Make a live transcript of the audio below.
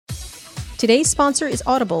Today's sponsor is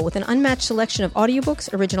Audible, with an unmatched selection of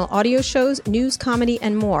audiobooks, original audio shows, news, comedy,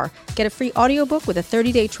 and more. Get a free audiobook with a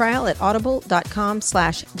 30-day trial at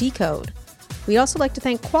audible.com/decode. We'd also like to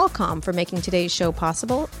thank Qualcomm for making today's show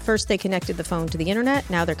possible. First, they connected the phone to the internet.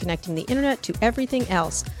 Now they're connecting the internet to everything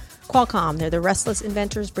else. Qualcomm, they're the restless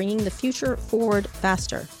inventors bringing the future forward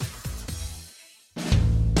faster.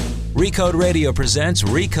 Recode Radio presents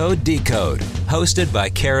Recode Decode, hosted by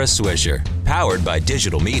Kara Swisher, powered by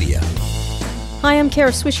Digital Media. Hi, I'm Kara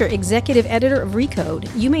Swisher, executive editor of Recode.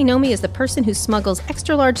 You may know me as the person who smuggles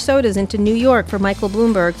extra-large sodas into New York for Michael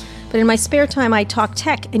Bloomberg, but in my spare time I talk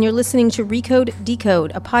tech, and you're listening to Recode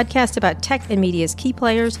Decode, a podcast about tech and media's key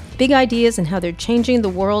players, big ideas, and how they're changing the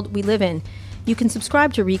world we live in. You can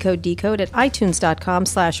subscribe to Recode Decode at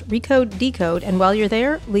itunes.com/Recode Decode, and while you're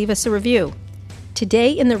there, leave us a review. Today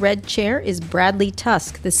in the red chair is Bradley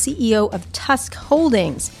Tusk, the CEO of Tusk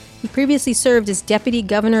Holdings. He previously served as deputy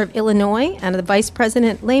governor of Illinois and the vice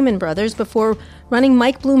president at Lehman Brothers before running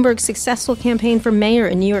Mike Bloomberg's successful campaign for mayor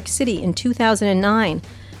in New York City in 2009.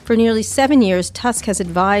 For nearly 7 years, Tusk has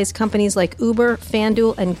advised companies like Uber,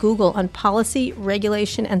 FanDuel, and Google on policy,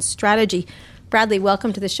 regulation, and strategy. Bradley,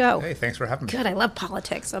 welcome to the show. Hey, thanks for having me. Good, I love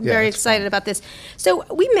politics. I'm very excited about this. So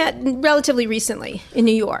we met relatively recently in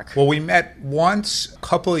New York. Well, we met once a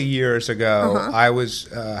couple of years ago. I was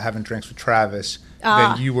having drinks with Travis.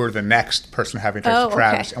 Then you were the next person having drinks with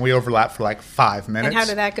Travis. Okay. And we overlapped for like 5 minutes. And how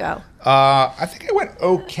did that go? I think it went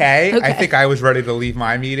okay. I think I was ready to leave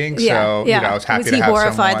my meeting, so I was happy to have someone. Was he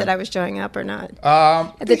horrified that I was showing up or not?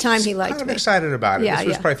 At the time, he liked me. Kind of excited about it. This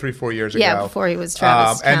was probably 3-4 years ago. Yeah, before he was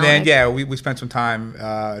Travis. And then, we spent some time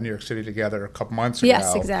in New York City together a couple months ago.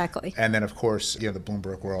 Yes, exactly. And then, of course, the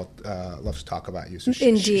Bloomberg world loves to talk about you. So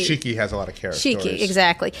Indeed. Shiki has a lot of Kara stories. Shiki,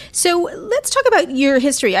 exactly. So let's talk about your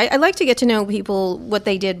history. I like to get to know people, what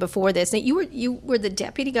they did before this. Now, you were the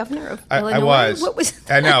deputy governor of Illinois? I was. What was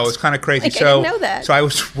that? I know, it was kind of crazy. I didn't know that. So I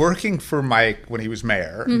was working for Mike when he was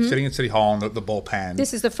mayor, sitting in City Hall in the bullpen.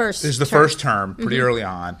 This is the first first term, pretty early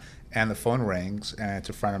on. And the phone rings, and it's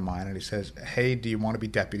a friend of mine, and he says, "Hey, do you want to be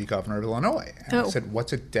deputy governor of Illinois?" And I said,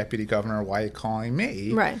 "What's a deputy governor? Why are you calling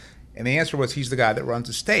me?" Right. And the answer was, he's the guy that runs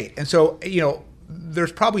the state. And so,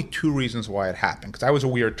 there's probably 2 reasons why it happened, because I was a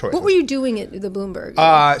weird choice. What were you doing at the Bloomberg?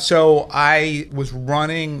 So I was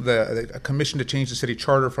running a commission to change the city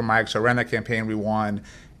charter for Mike, so I ran that campaign, we won.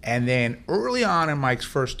 And then early on in Mike's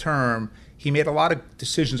first term, he made a lot of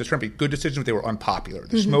decisions that turned out to be good decisions, but they were unpopular.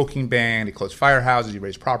 The smoking ban, he closed firehouses, he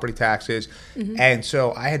raised property taxes. And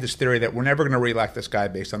so I had this theory that we're never going to re-elect this guy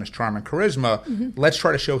based on his charm and charisma. Let's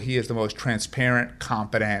try to show he is the most transparent,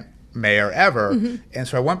 competent mayor ever. And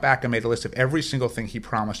so I went back and made a list of every single thing he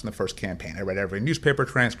promised in the first campaign. I read every newspaper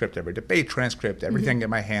transcript, every debate transcript, everything I get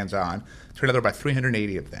my hands on. Turned out there were about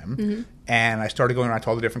 380 of them. And I started going around to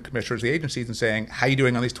all the different commissioners, the agencies, and saying, "How are you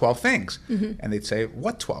doing on these 12 things?" And they'd say,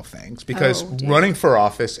 "What 12 things?" Because running for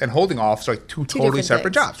office and holding office are like two totally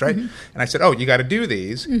separate jobs, right? And I said, "Oh, you got to do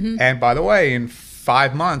these. And by the way, in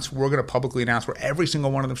 5 months, we're going to publicly announce where every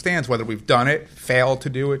single one of them stands, whether we've done it, failed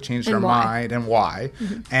to do it, changed our mind, and why."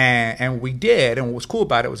 And we did. And what was cool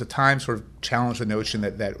about it was the Times sort of challenged the notion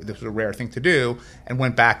that this was a rare thing to do, and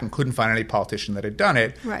went back and couldn't find any politician that had done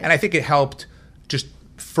it. Right. And I think it helped just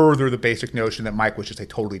further the basic notion that Mike was just a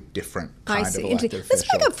totally different kind of elected official. Let's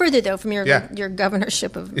back up further, though, from your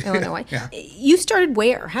governorship of Illinois. You started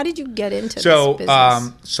where? How did you get into this business?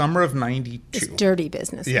 So, summer of 92. It's dirty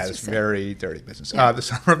business. Yeah, it's very dirty business. The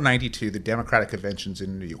summer of 92, the Democratic Convention's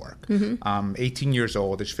in New York. 18 years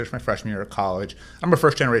old. I just finished my freshman year of college. I'm a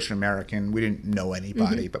first-generation American. We didn't know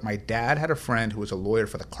anybody. But my dad had a friend who was a lawyer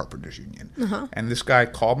for the Carpenters Union. And this guy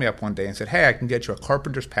called me up one day and said, "Hey, I can get you a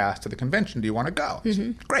carpenter's pass to the convention. Do you want to go?" I said,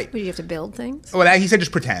 "Great." Do you have to build things? Well, he said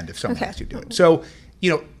just pretend if someone asked you to do it. So,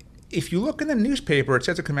 if you look in the newspaper, it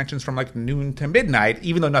says the convention's from like noon to midnight,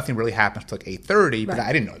 even though nothing really happens till like 8:30. But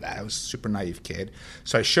I didn't know that. I was a super naive kid.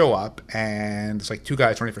 So I show up, and there's like 2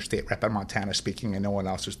 guys running for state rep out of Montana speaking, and no one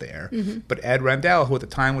else is there. But Ed Rendell, who at the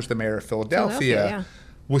time was the mayor of Philadelphia,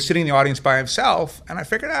 was sitting in the audience by himself, and I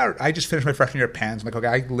figured out, I just finished my freshman year at Penn. I'm like, okay,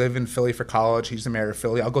 I live in Philly for college. He's the mayor of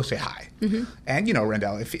Philly. I'll go say hi. And,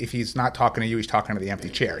 Rendell, if he's not talking to you, he's talking to the empty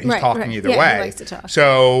chair. He's talking either way. He likes to talk.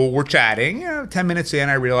 So we're chatting. 10 minutes in,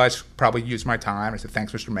 I realized probably used my time. I said,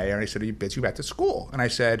 "Thanks, Mr. Mayor." And he said, "He bids you back to school." And I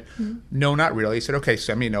said, "No, not really." He said, "Okay,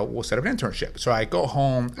 send me a note. We'll set up an internship." So I go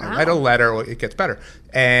home, I write a letter. It gets better.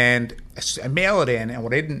 And I mail it in, and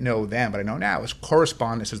what I didn't know then, but I know now, is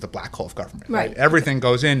correspondence is the black hole of government. Right? Everything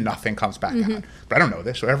goes in, nothing comes back out. But I don't know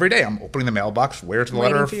this, so every day I'm opening the mailbox. Where's the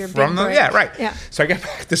letter from the? Yeah, right. Yeah. So I get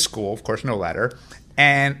back to school, of course, no letter,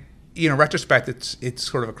 and in retrospect, it's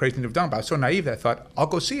sort of a crazy thing to have done. But I was so naive that I thought, I'll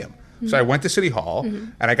go see him. So I went to City Hall,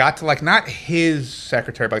 and I got to, like, not his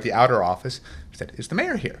secretary, but like the outer office. I said, is the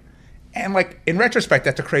mayor here? And, like, in retrospect,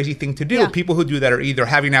 that's a crazy thing to do. Yeah. People who do that are either,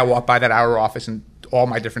 having now walked by that outer office and all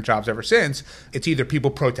my different jobs ever since, it's either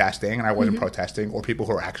people protesting, and I wasn't protesting, or people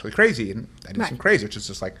who are actually crazy, and I didn't seem crazy, which is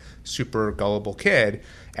just, like, super gullible kid.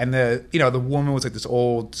 And the woman was like this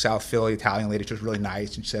old South Philly Italian lady. She was really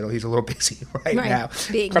nice, and she said, "Oh, he's a little busy right now."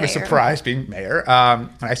 Being kind of mayor. surprised being mayor. And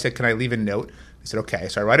I said, "Can I leave a note?" I said, "Okay."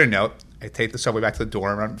 So I write a note. I take the subway back to the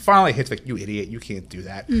dorm, and finally it hits like, "You idiot! You can't do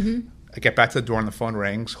that." I get back to the door and the phone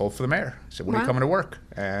rings. Hold for the mayor. I said, "When are you coming to work?"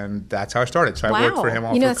 And that's how I started. So I worked for him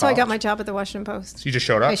all through that's how I got college. my job at the Washington Post. So you just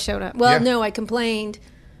showed up? I showed up. Well, no, I complained.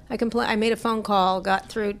 I made a phone call, got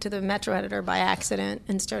through to the Metro editor by accident,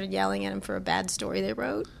 and started yelling at him for a bad story they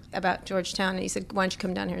wrote about Georgetown. And he said, "Why don't you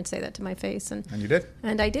come down here and say that to my face?" And you did.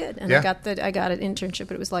 And I did. And Yeah. I got an internship,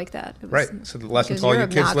 but it was like that. It was, Right. So the lesson because to all you're you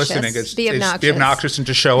kids obnoxious. listening is Be obnoxious. be obnoxious and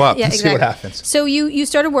just show up and see what happens. So you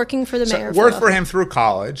started working for the mayor. Worked for him through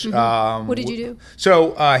college. What did you do?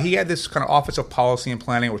 So he had this kind of Office of Policy and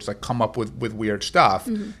Planning, which like come up with weird stuff.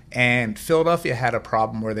 And Philadelphia had a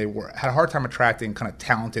problem where they had a hard time attracting kind of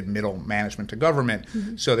talented middle management to government.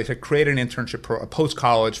 So they said create an internship, a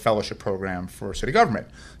post-college fellowship program for city government.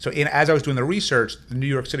 So as I was doing the research, New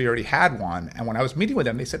York City already had one. And when I was meeting with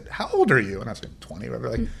them, they said, "How old are you?" And I was like, 20. They're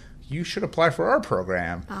like, "You should apply for our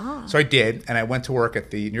program." So I did, and I went to work at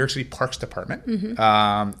the New York City Parks Department,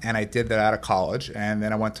 and I did that out of college. And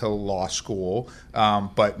then I went to law school,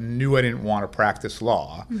 but knew I didn't want to practice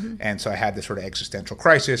law. And so I had this sort of existential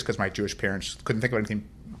crisis because my Jewish parents couldn't think of anything.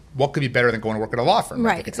 What could be better than going to work at a law firm?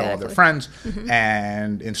 Right, They could tell all their exactly. friends.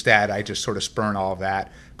 And instead, I just sort of spurn all of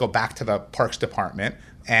that, go back to the Parks Department.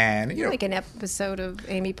 And like an episode of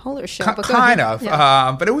Amy Poehler's show. But go kind ahead. of,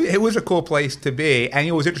 Yeah. but it was a cool place to be. And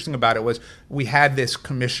what was interesting about it was we had this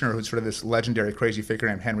commissioner who's sort of this legendary crazy figure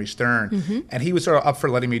named Henry Stern, and he was sort of up for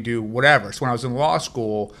letting me do whatever. So when I was in law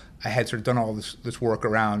school, I had sort of done all this work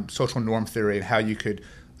around social norm theory and how you could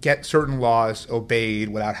get certain laws obeyed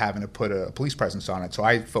without having to put a police presence on it. So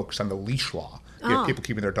I focused on the leash law, people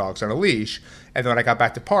keeping their dogs on a leash. And then when I got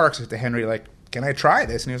back to Parks, I said to Henry, like, "Can I try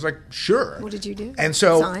this?" And he was like, "Sure." What did you do? And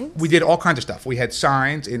so Signs? we did all kinds of stuff. We had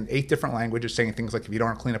signs in 8 different languages saying things like, "If you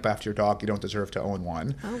don't clean up after your dog, you don't deserve to own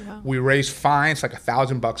one." Oh, wow. We raised fines like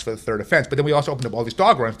 $1,000 for the third offense. But then we also opened up all these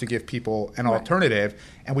dog runs to give people an alternative.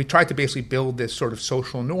 And we tried to basically build this sort of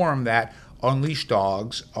social norm that unleashed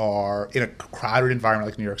dogs are, in a crowded environment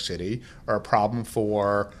like New York City, are a problem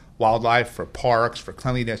for wildlife, for parks, for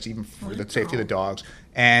cleanliness, even for the safety of the dogs.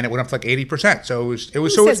 And it went up to like 80%. So it was. Who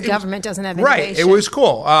so says it was, government doesn't have right. innovation? It was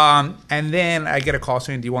cool. And then I get a call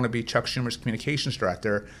saying, "Do you want to be Chuck Schumer's communications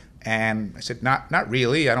director?" And I said, not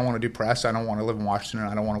really. I don't want to do press. I don't want to live in Washington.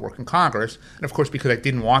 I don't want to work in Congress. And of course, because I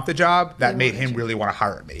didn't want the job, that made him really want to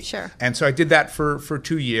hire me. Sure. And so I did that for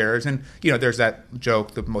 2 years. And, there's that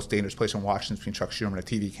joke, the most dangerous place in Washington is between Chuck Schumer and a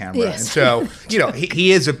TV camera. Yes. And so,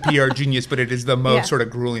 he is a PR genius, but it is the most sort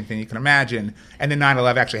of grueling thing you can imagine. And then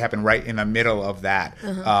 9/11 actually happened right in the middle of that,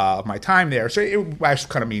 of my time there. So it was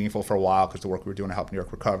kind of meaningful for a while because the work we were doing to help New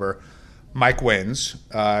York recover. Mike wins.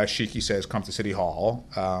 Shiki says, "Come to City Hall."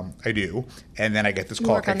 I do. And then I get this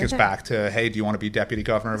call, work on kick us the back to, "Hey, do you want to be deputy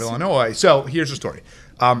governor of Illinois?" So here's the story.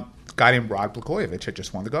 A guy named Rod Blagojevich had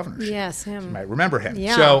just won the governorship. Yes, him. You might remember him.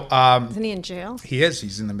 Yeah. So Isn't he in jail? he is.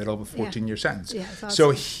 He's in the middle of a 14-year sentence. Yeah, I thought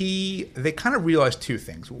so so. they kind of realized 2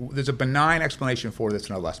 things. There's a benign explanation for this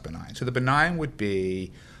and a less benign. So the benign would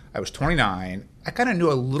be, I was 29. I kind of knew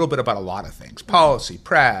a little bit about a lot of things: policy,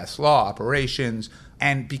 press, law, operations.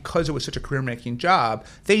 And because it was such a career-making job,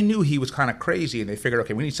 they knew he was kind of crazy, and they figured,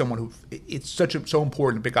 okay, we need someone who, it's so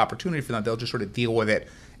important, a big opportunity for them, they'll just sort of deal with it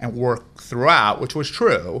and work throughout, which was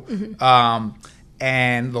true.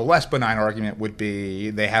 And the less benign argument would be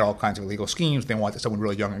they had all kinds of illegal schemes. They wanted someone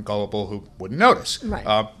really young and gullible who wouldn't notice.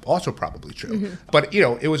 Right. Also probably true. But,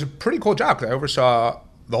 it was a pretty cool job because I oversaw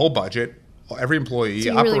the whole budget, every employee,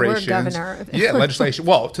 So you really were operations. governor. Yeah, legislation.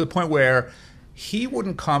 Well, to the point where he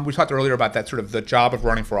wouldn't come. We talked earlier about that sort of the job of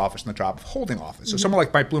running for office and the job of holding office. So someone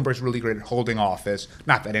like Mike Bloomberg's really great at holding office,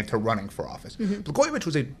 not that into running for office. Blagojevich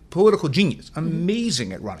was a political genius,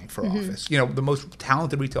 amazing at running for office. The most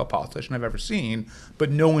talented retail politician I've ever seen, but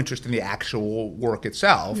no interest in the actual work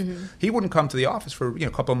itself. He wouldn't come to the office for a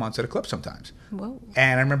couple of months at a clip sometimes. Whoa.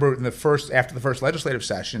 And I remember after the first legislative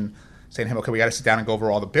session, saying to him, "Okay, we got to sit down and go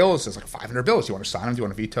over all the bills. There's like 500 bills. Do you want to sign them? Do you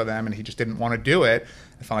want to veto them?" And he just didn't want to do it.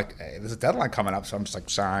 I felt like, hey, there's a deadline coming up, so I'm just like,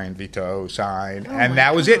 sign, veto, sign. And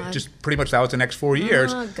that was it. Just pretty much that was the next 4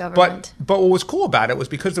 years. Government. But what was cool about it was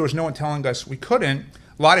because there was no one telling us we couldn't,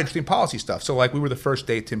 a lot of interesting policy stuff. So like we were the first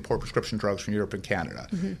state to import prescription drugs from Europe and Canada.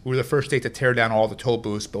 We were the first state to tear down all the toll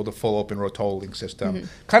booths, build a full open road tolling system,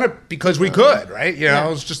 kind of because we could, right? You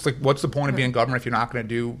know, it's just like, what's the point of being government if you're not going to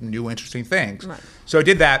do new interesting things? Right. So I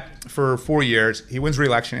did that for 4 years. He wins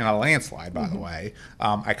re-election in a landslide, by the way.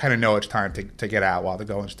 I kind of know it's time to get out while the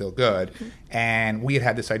going's still good. And we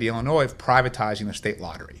had this idea in Illinois of privatizing the state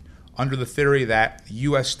lottery, under the theory that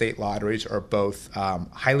U.S. state lotteries are both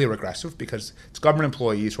highly regressive because it's government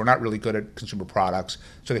employees who are not really good at consumer products,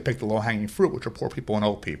 so they pick the low-hanging fruit, which are poor people and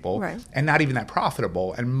old people, and not even that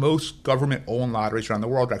profitable. And most government-owned lotteries around the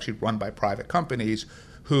world are actually run by private companies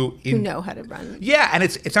who know how to run. Yeah, and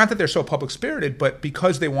it's not that they're so public-spirited, but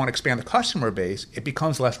because they want to expand the customer base, it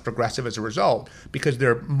becomes less progressive as a result because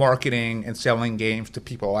they're marketing and selling games to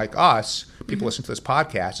people like us, people listen to this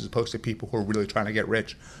podcast, as opposed to people who are really trying to get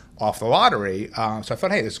rich off the lottery. So I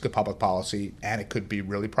thought, hey, this is good public policy, and it could be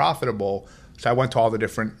really profitable. So I went to all the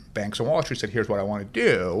different banks on Wall Street, said, here's what I want to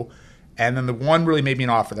do. And then the one really made me an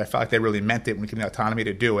offer that I felt like they really meant it and we gave me the autonomy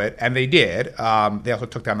to do it. And they did. They also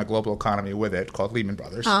took down the global economy with it, called Lehman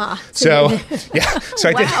Brothers. So I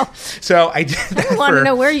did that. I want to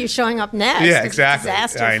know where you're showing up next. Yeah, exactly.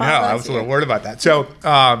 I know. I was a little worried about that. So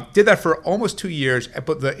did that for almost 2 years.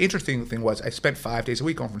 But the interesting thing was I spent 5 days a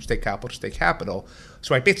week going from state capital to state capital.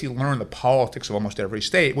 So I basically learned the politics of almost every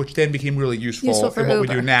state, which then became really useful for in what Uber. we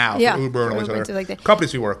do now, for Uber and all these other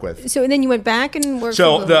companies we work with. So then you went back and worked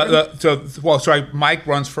for Uber. Mike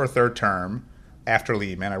runs for a third term after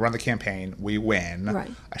Lehman. I run the campaign. We win. Right.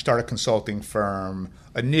 I start a consulting firm,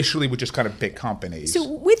 initially with just kind of big companies.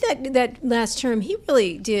 So with that last term, he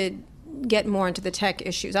really did get more into the tech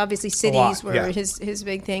issues. Obviously, cities were his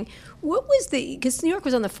big thing. What was because New York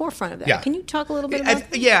was on the forefront of that. Yeah. Can you talk a little bit about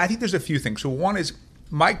that? Yeah, I think there's a few things. So one is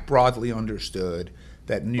Mike broadly understood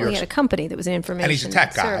that New York. He had a company that was in information. And he's a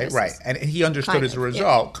tech guy, services. right? And he understood as a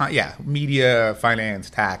result, media, finance,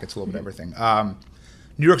 tech, it's a little bit of everything.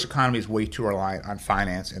 New York's economy is way too reliant on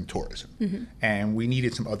finance and tourism. And we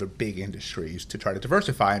needed some other big industries to try to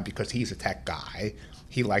diversify. And because he's a tech guy,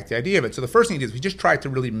 he liked the idea of it. So the first thing he did is we just tried to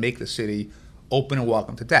really make the city open and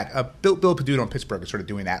welcome to tech. Bill Peduto in Pittsburgh is sort of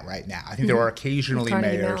doing that right now. I think there are occasionally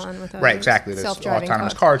mayors. Right, exactly. There's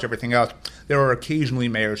autonomous cars, everything else. There are occasionally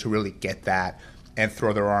mayors who really get that and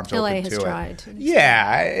throw their arms open to it. LA has tried.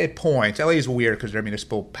 Yeah, at points. LA is weird because their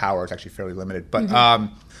municipal power is actually fairly limited. But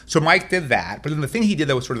so Mike did that. But then the thing he did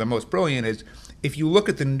that was sort of the most brilliant is if you look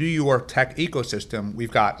at the New York tech ecosystem,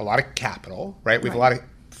 we've got a lot of capital, right? We have a lot of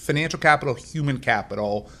financial capital, human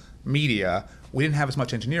capital, media. We didn't have as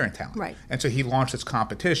much engineering talent. Right. And so he launched this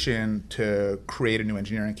competition to create a new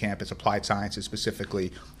engineering campus, applied sciences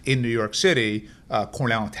specifically, in New York City.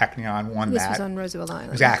 Cornell and Technion won that. This was on Roosevelt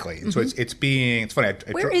Island. Exactly. And so it's funny.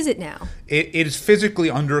 Where is it now? It is physically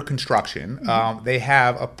under construction. They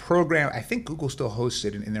have a program, I think Google still hosts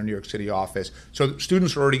it in their New York City office. So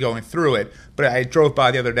students are already going through it. But I drove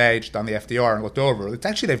by the other day just on the FDR and looked over. It's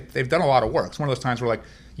actually, they've done a lot of work. It's one of those times where like,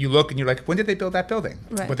 you look and you're like, when did they build that building?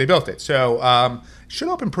 Right. But they built it. So should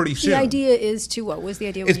open pretty soon. The idea is to what? Was the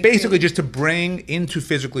idea? It's basically just to bring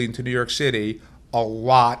physically into New York City a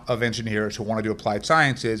lot of engineers who want to do applied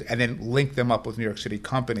sciences and then link them up with New York City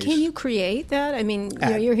companies. Can you create that? I mean,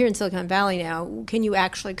 you're here in Silicon Valley now. Can you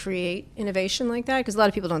actually create innovation like that? Because a lot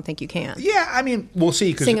of people don't think you can. Yeah, I mean, we'll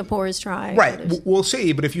see. Singapore has tried. Right, we'll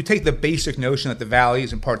see. But if you take the basic notion that the Valley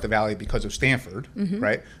is in part the Valley because of Stanford,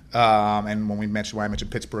 right? And when I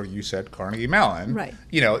mentioned Pittsburgh, you said Carnegie Mellon. Right.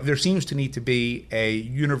 You know, there seems to need to be a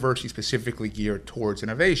university specifically geared towards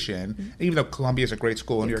innovation. Even though Columbia is a great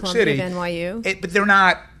school in New York City, NYU, but they're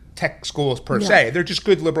not tech schools per se. They're just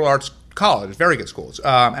good liberal arts colleges, very good schools.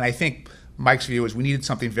 And I think Mike's view is we needed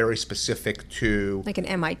something very specific to... like an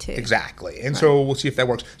MIT. Exactly. And so we'll see if that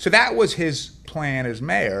works. So that was his plan as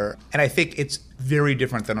mayor. And I think it's very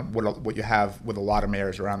different than what you have with a lot of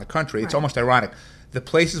mayors around the country. It's almost ironic. The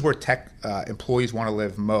places where tech employees want to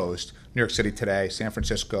live most, New York City today, San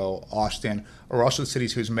Francisco, Austin, are also the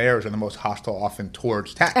cities whose mayors are the most hostile often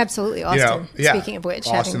towards tech. Absolutely, Austin. Speaking of which,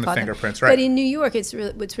 Austin, the fingerprints, right? But in New York,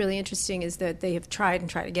 what's really interesting is that they have tried and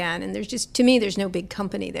tried again, and to me, there's no big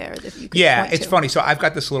company there that you could point it's to. funny. So I've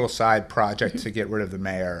got this little side project to get rid of the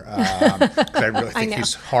mayor because I really think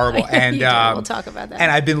he's horrible. And we'll talk about that. And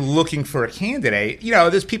I've been looking for a candidate. You know,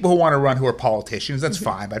 there's people who want to run who are politicians. That's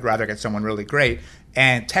fine. But I'd rather get someone really great.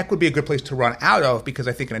 And tech would be a good place to run out of because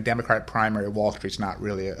I think in a Democratic primary, Wall Street's not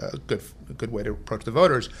really a good way to approach the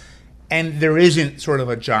voters. And there isn't sort of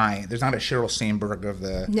a giant. There's not a Sheryl Sandberg of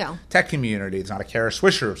the tech community. It's not a Kara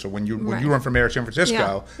Swisher. So when you run for mayor of San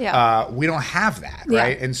Francisco, we don't have that,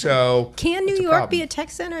 right? And so can New York be a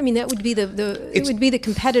tech center? I mean, that would be it would be the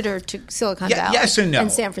competitor to Silicon Valley. Yes and no.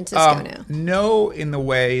 And San Francisco now. No, in the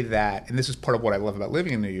way that, and this is part of what I love about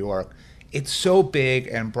living in New York. It's so big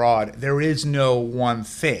and broad. There is no one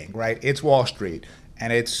thing, right? It's Wall Street.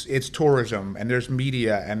 And it's tourism, and there's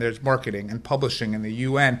media, and there's marketing, and publishing, and the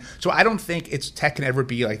UN. So I don't think tech can ever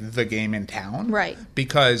be like the game in town, right?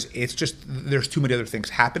 Because it's just there's too many other things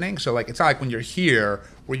happening. So like it's not like when you're here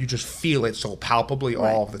where you just feel it so palpably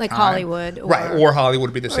all of the time, like Hollywood, or Hollywood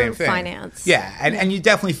would be the same thing. Finance, and you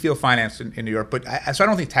definitely feel finance in New York. But so I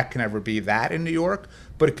don't think tech can ever be that in New York.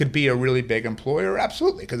 But it could be a really big employer,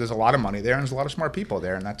 absolutely, because there's a lot of money there and there's a lot of smart people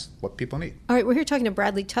there, and that's what people need. All right, we're here talking to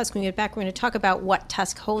Bradley Tusk. When we get back, we're going to talk about what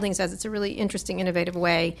Tusk Holdings does. It's a really interesting, innovative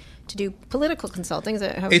way to do political consulting.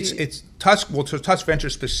 It's Tusk. Well, so Tusk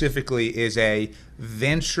Ventures specifically is a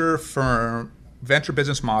venture firm, venture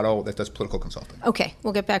business model that does political consulting. Okay,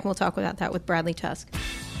 we'll get back and we'll talk about that with Bradley Tusk.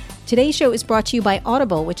 Today's show is brought to you by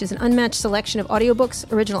Audible, which is an unmatched selection of audiobooks,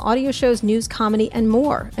 original audio shows, news, comedy, and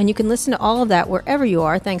more. And you can listen to all of that wherever you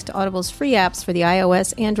are thanks to Audible's free apps for the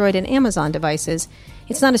iOS, Android, and Amazon devices.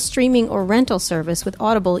 It's not a streaming or rental service. With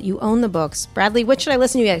Audible, you own the books. Bradley, what should I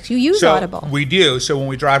listen to next? You use Audible. We do. So when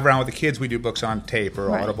we drive around with the kids, we do books on tape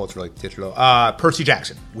or Audible. It's really digital. Percy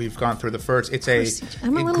Jackson. We've gone through the first. It's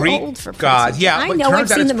I'm a little Greek old for Percy God. Yeah, I know. I've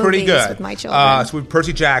seen the movies with my children. So we have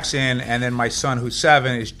Percy Jackson, and then my son, who's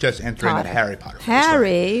 7, is just entering the Harry Potter.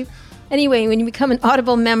 Harry. Anyway, when you become an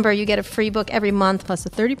Audible member, you get a free book every month plus a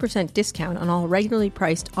 30% discount on all regularly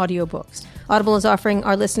priced audiobooks. Audible is offering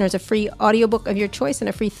our listeners a free audiobook of your choice and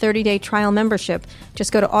a free 30-day trial membership.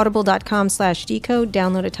 Just go to audible.com/decode,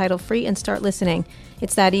 download a title free, and start listening.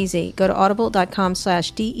 It's that easy. Go to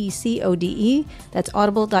audible.com/DECODE. That's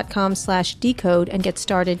audible.com/decode and get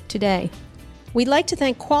started today. We'd like to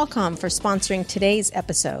thank Qualcomm for sponsoring today's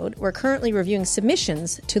episode. We're currently reviewing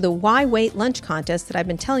submissions to the Why Wait lunch contest that I've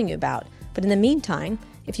been telling you about. But in the meantime,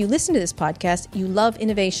 if you listen to this podcast, you love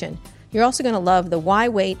innovation. You're also going to love the Why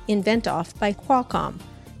Wait Invent Off by Qualcomm.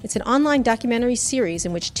 It's an online documentary series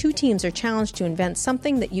in which 2 teams are challenged to invent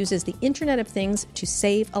something that uses the Internet of Things to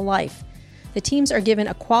save a life. The teams are given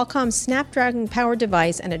a Qualcomm Snapdragon-powered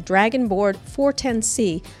device and a Dragon Board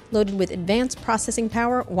 410C loaded with advanced processing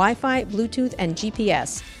power, Wi-Fi, Bluetooth, and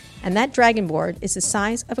GPS. And that Dragon Board is the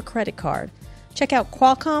size of a credit card. Check out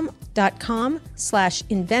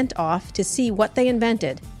Qualcomm.com/inventoff to see what they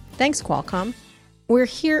invented. Thanks, Qualcomm. We're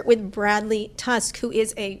here with Bradley Tusk, who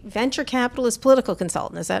is a venture capitalist political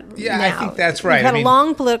consultant. Is that now? I think that's right. You've had a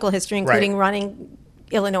long political history, including running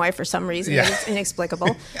Illinois for some reason that is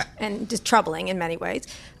inexplicable and just troubling in many ways.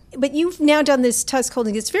 But you've now done this Tusk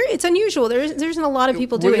Holdings. It's unusual. There isn't a lot of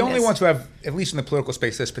people doing this. We're the only ones who have, at least in the political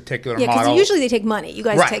space, this particular model. Yeah, because usually they take money. You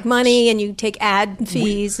guys take money and you take ad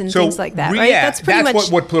fees and things like that, right? Yeah, that's pretty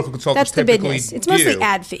much what political consultants typically do. That's the business. It's mostly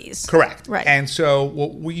ad fees. Correct. Right. And so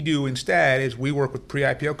what we do instead is we work with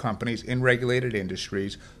pre-IPO companies in regulated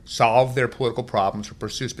industries, solve their political problems or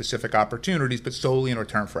pursue specific opportunities, but solely in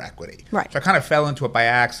return for equity. Right. So I kind of fell into it by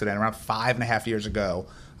accident around 5.5 years ago.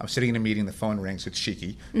 I'm sitting in a meeting, the phone rings, it's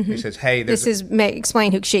Shiki. Mm-hmm. He says, hey,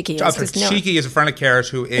 explain who Shiki is. Shiki is a friend of Kara's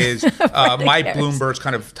who is Mike Bloomberg's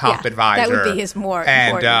kind of top advisor. That would be his more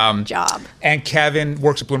important job. And Kevin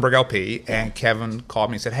works at Bloomberg LP, and Kevin called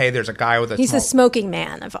me and said, hey, there's a guy with a He's the smoking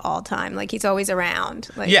man of all time. Like, he's always around.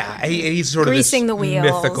 Like, he's sort of this greasing the wheels.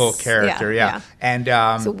 Mythical character, And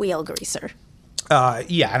he's a wheel greaser. I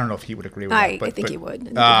don't know if he would agree with that. I think he would. And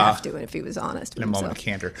he'd have to if he was honest with himself. In a moment of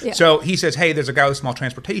candor. Yeah. So he says, hey, there's a guy with a small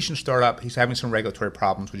transportation startup. He's having some regulatory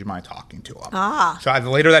problems. Would you mind talking to him? So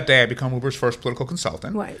later that day, I become Uber's first political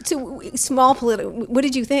consultant. Right. So small political. What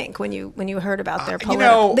did you think when you heard about their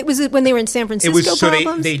political? Was it when they were in San Francisco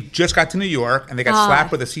problems? They just got to New York, and they got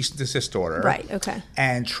slapped with a cease and desist order. Right, okay.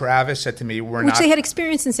 And Travis said to me, Which they had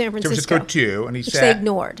experience in San Francisco. Too. And he said, they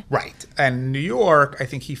ignored. Right. And New York, I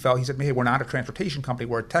think he said, hey, we're not a transportation company,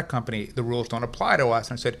 we're a tech company, the rules don't apply to us.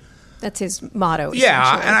 And I said, that's his motto.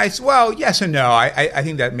 Yeah, and I said, well, yes and no. I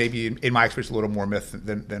think that maybe in my experience a little more myth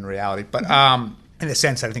than reality. But in the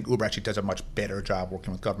sense that I think Uber actually does a much better job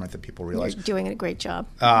working with government than people realize. You're doing a great job.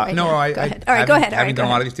 Go ahead. I haven't done a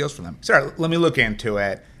lot of these deals for them. Sorry, let me look into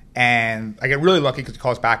it. And I get really lucky because he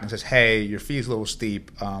calls back and says, hey, your fee is a little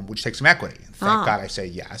steep. Would you take some equity? And thank God I say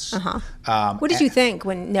yes. What did you think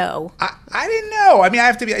when no? I didn't know. I mean, I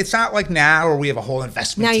have to be. It's not like now where we have a whole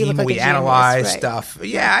investment team where we analyze stuff.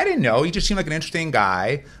 Yeah, I didn't know. He just seemed like an interesting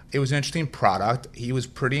guy. It was an interesting product. He was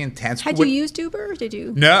pretty intense. Had you used Uber? Did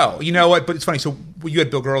you? No. You know what? But it's funny. So you had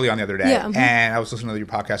Bill Gurley on the other day. Yeah. And I was listening to your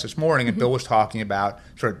podcast this morning, and Bill was talking about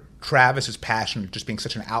sort of Travis's passion just being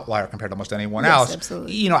such an outlier compared to almost anyone else.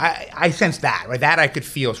 Absolutely. You know, I sensed that, right? That I could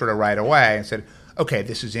feel sort of right away and said, okay,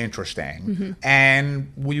 this is interesting.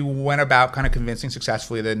 And we went about kind of convincing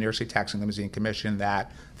successfully the New York State Taxi and Limousine Commission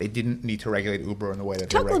that they didn't need to regulate Uber in the way that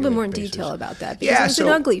they Talk a little bit more in detail about that, because it was an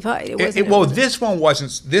ugly fight. This one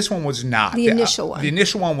wasn't. This one was not. The initial one. The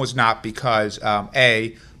initial one was not because,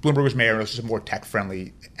 Bloomberg was mayor, and this was a more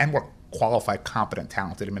tech-friendly and more qualified, competent,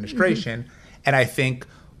 talented administration. And I think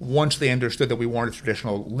once they understood that we weren't a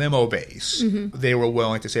traditional limo base, they were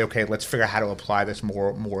willing to say, okay, let's figure out how to apply this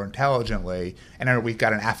more intelligently. And then we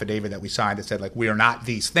got an affidavit that we signed that said, like, we are not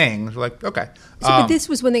these things. We're like, okay. But this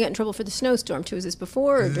was when they got in trouble for the snowstorm, too. Was this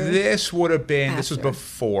before or during? This would have been, this was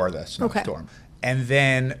before the snowstorm. Okay. And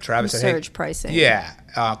then Travis said, surge pricing. Yeah.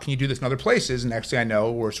 Can you do this in other places? And next thing I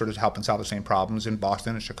know, we're sort of helping solve the same problems in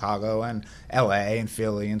Boston and Chicago and L.A. and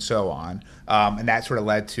Philly and so on. And that sort of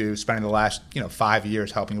led to spending the last 5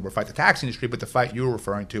 years helping Uber fight the taxi industry. But the fight you were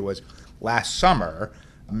referring to was last summer,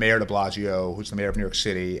 Mayor de Blasio, who's the mayor of New York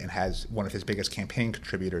City and has one of his biggest campaign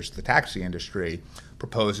contributors to the taxi industry,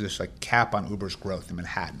 proposed this cap on Uber's growth in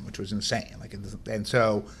Manhattan, which was insane.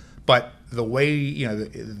 But the way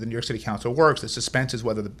the New York City Council works, the suspense is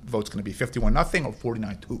whether the vote's going to be 51-0 or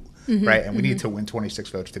 49-2, right? And we need to win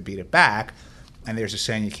 26 votes to beat it back. And there's a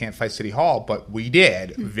saying you can't fight City Hall, but we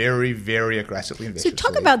did very, very aggressively and viciously.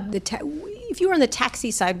 So talk about if you were on the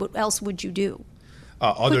taxi side, what else would you do?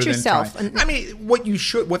 Other Put yourself.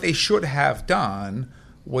 What they should have done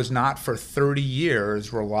was not for 30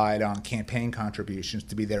 years relied on campaign contributions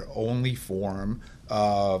to be their only form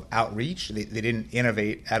of outreach. They didn't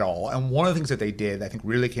innovate at all. And one of the things that they did, I think,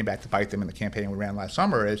 really came back to bite them in the campaign we ran last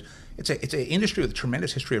summer is it's an industry with a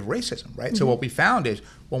tremendous history of racism, right? So what we found is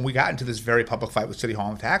when we got into this very public fight with City Hall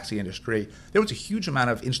and the taxi industry, there was a huge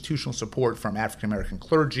amount of institutional support from African-American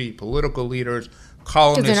clergy, political leaders,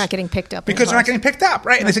 columnists. Because they're not getting picked up. Because they're not getting picked up,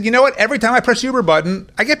 right? And they said, you know what? Every time I press the Uber button,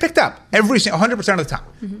 I get picked up. 100% of the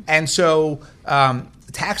time. And so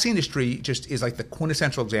the taxi industry just is like the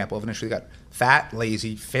quintessential example of an industry that got fat,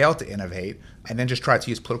 lazy, failed to innovate, and then just tried to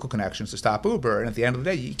use political connections to stop Uber. And at the end of the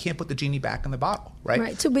day, you can't put the genie back in the bottle, right?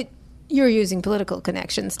 Right. So, but you're using political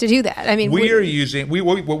connections to do that. I mean, what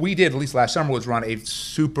we did at least last summer was run a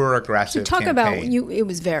super aggressive campaign. About it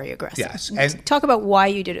was very aggressive. Yes. And talk about why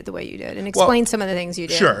you did it the way you did and explain some of the things you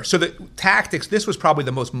did. Sure. So the tactics, this was probably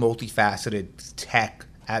the most multifaceted tech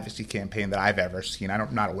advocacy campaign that I've ever seen.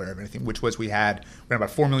 I'm not aware of anything, which was we ran about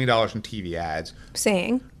 $4 million in TV ads.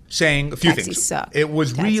 Saying a few things. Suck. It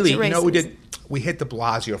was really, we hit de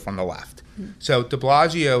Blasio from the left. So de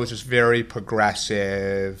Blasio is this very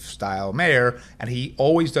progressive style mayor, and he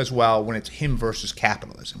always does well when it's him versus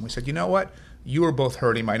capitalism. We said, you know what? You are both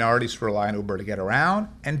hurting minorities who rely on Uber to get around,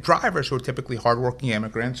 and drivers who are typically hardworking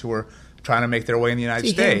immigrants who are trying to make their way in the United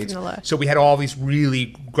States. So we had all these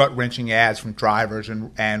really gut-wrenching ads from drivers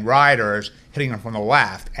and riders hitting them from the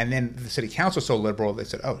left. And then the city council was so liberal, they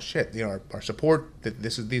said, oh, shit, our support,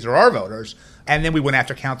 these are our voters. And then we went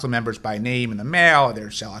after council members by name in the mail. They're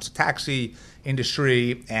sellouts of taxi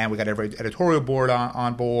industry. And we got every editorial board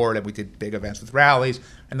on board. And we did big events with rallies.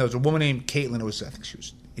 And there was a woman named Caitlin who was, I think she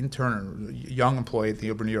was intern or young employee at the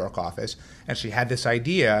Uber New York office, and she had this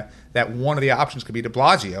idea that one of the options could be de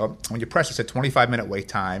Blasio. When you press it, said 25-minute wait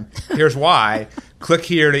time. Here's why. Click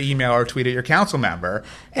here to email or tweet at your council member.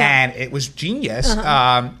 And it was genius.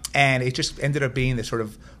 And it just ended up being this sort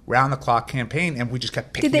of round-the-clock campaign, and we just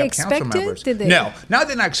kept picking up council members. No, not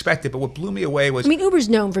that I expected, but what blew me away was... Uber's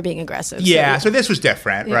known for being aggressive. Yeah, so this was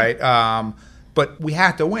different, right? But we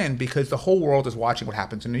had to win because the whole world is watching what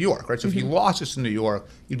happens in New York, right? So if you lost this in New York,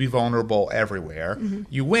 you'd be vulnerable everywhere.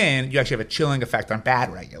 You win, you actually have a chilling effect on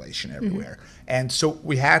bad regulation everywhere. And so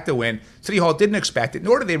we had to win. City Hall didn't expect it,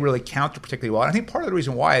 nor did they really counter particularly well. And I think part of the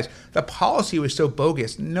reason why is the policy was so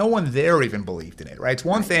bogus, no one there even believed in it, right? It's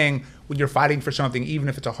one thing when you're fighting for something, even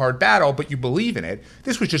if it's a hard battle, but you believe in it.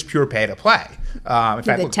 This was just pure pay to play.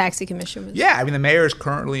 The taxi commission was... Yeah, the mayor is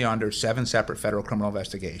currently under 7 separate federal criminal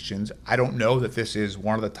investigations. I don't know that this is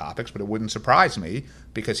one of the topics, but it wouldn't surprise me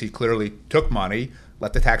because he clearly took money,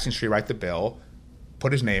 let the taxi industry write the bill,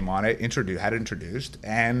 put his name on it, had it introduced,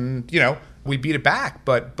 and, we beat it back.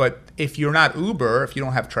 But if you're not Uber, if you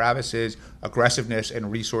don't have Travis's aggressiveness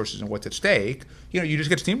and resources and what's at stake, you just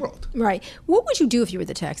get steamrolled. Right. What would you do if you were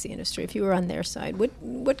the taxi industry, if you were on their side?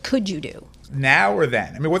 What could you do? Now or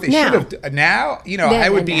then? I mean, what they should have done. Now, I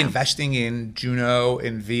would be investing in Juno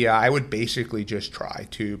and Via. I would basically just try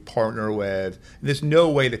to partner with, there's no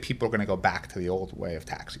way that people are going to go back to the old way of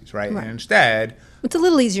taxis, right? And instead... It's a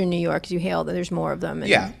little easier in New York because you hail that there's more of them.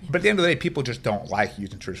 But at the end of the day, people just don't like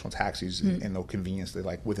using traditional taxis and the convenience they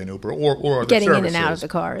like with an Uber or other getting services. in and out of the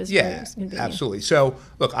car is absolutely. So,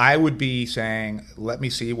 look, I would be saying, let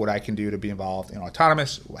me see what I can do to be involved in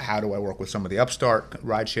autonomous. How do I work with some of the upstart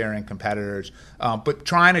ride-sharing competitors? But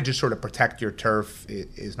trying to just sort of protect your turf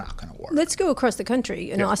is not going to work. Let's go across the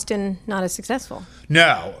country. In Austin, not as successful.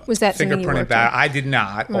 No. Was that fingerprinting bad? I did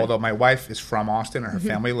not, although my wife is from Austin and her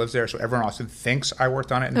family lives there, so everyone in Austin thinks I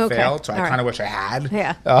worked on it and failed, so I kind of wish I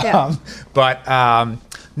had. But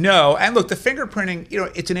no, and look, the fingerprinting,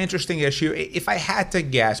 it's an interesting issue. If I had to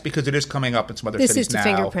guess, because it is coming up in some other cities now. This is to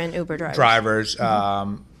fingerprint Uber drivers.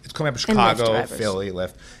 It's coming up in Chicago, Philly,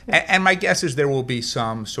 Lyft. And my guess is there will be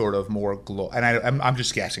some sort of more global, and I'm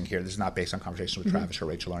just guessing here, this is not based on conversations with Travis or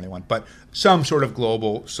Rachel or anyone, but some sort of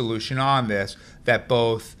global solution on this that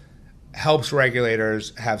both helps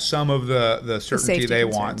regulators have some of the certainty they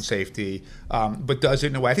want and safety, but does it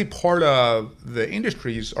in a way. I think part of the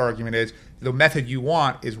industry's argument is the method you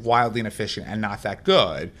want is wildly inefficient and not that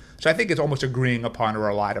good. So I think it's almost agreeing upon or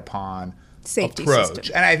relied upon safety approach,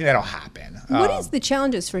 system. And I think that'll happen. What is the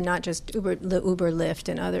challenges for not just Uber, Lyft,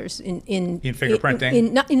 and others in fingerprinting?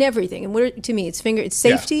 In everything? And to me, it's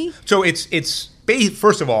safety. Yeah. So it's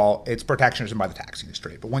first of all, it's protectionism by the taxi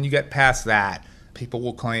industry. But when you get past that, people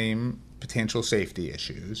will claim potential safety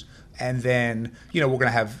issues, and then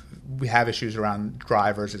we have issues around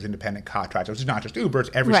drivers as independent contractors. It's not just Uber; it's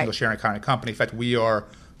every single sharing economy company. In fact, we are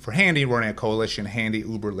for Handy running a coalition, Handy,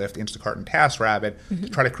 Uber, Lyft, Instacart, and TaskRabbit, to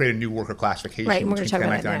try to create a new worker classification between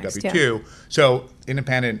 1099 and W-2. So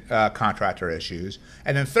independent contractor issues,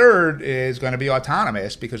 and then third is going to be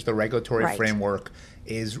autonomous because the regulatory framework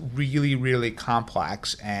is really, really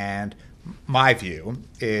complex. And my view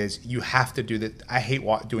is you have to do that. I hate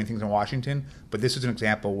doing things in Washington, but this is an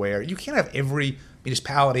example where you can't have every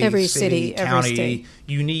municipality, every city, county. Every state.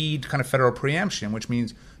 You need kind of federal preemption, which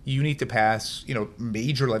means you need to pass,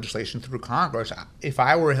 major legislation through Congress. If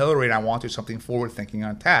I were Hillary and I wanted something forward-thinking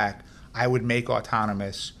on tech, I would make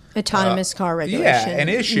autonomous car regulation, an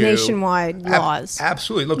issue, nationwide laws.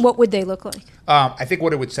 Absolutely. Look, what would they look like? I think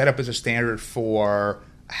what it would set up is a standard for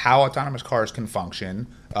how autonomous cars can function,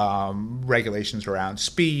 regulations around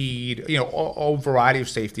speed, a variety of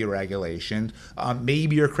safety regulations.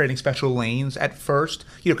 Maybe you're creating special lanes at first,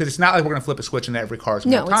 because it's not like we're going to flip a switch and every car is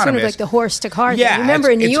autonomous. No, it's sort of like the horse-to-car thing. Remember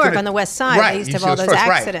in New York on the West Side, they used to have all those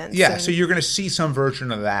accidents. Yeah, so you're going to see some version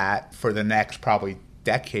of that for the next probably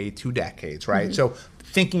decade, 2 decades, right? So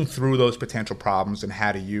thinking through those potential problems and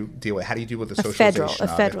how do you deal with the socialization a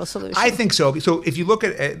federal solution. I think so. So if you look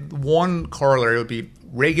at one corollary, it would be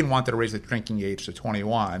Reagan wanted to raise the drinking age to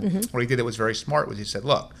 21. What he did that was very smart was he said,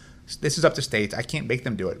 look, this is up to states. I can't make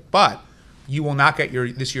them do it, but you will not get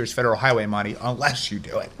this year's federal highway money unless you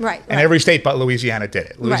do it. Right. And every state but Louisiana did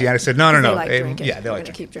it. Louisiana said, no. They like drinking. Yeah, they like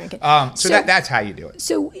to keep drinking. So that's how you do it.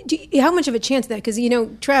 So how much of a chance of that? Because,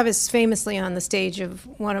 Travis famously on the stage of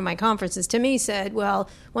one of my conferences to me said, well,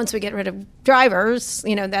 once we get rid of drivers,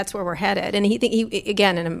 that's where we're headed. And he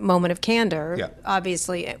again, in a moment of candor,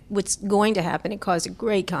 obviously what's going to happen, it caused a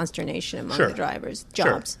great consternation among the drivers'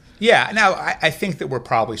 jobs. Sure. Yeah. Now, I think that we're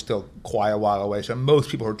probably still quite a while away. So most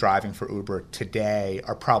people who are driving for Uber today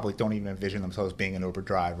don't even envision themselves being an Uber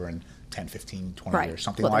driver in 10, 15, 20 years,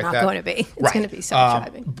 something like that. They're not going to be. It's going to be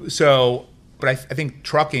self-driving. But I think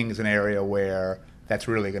trucking is an area where that's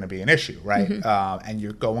really going to be an issue, right? And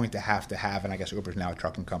you're going to have, and I guess Uber's now a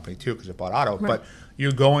trucking company too because it bought Otto, but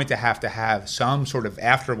you're going to have some sort of,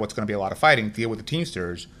 after what's going to be a lot of fighting, deal with the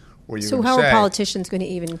Teamsters. So how are politicians going to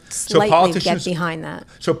even slightly get behind that?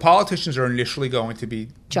 So politicians are initially going to be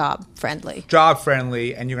job friendly,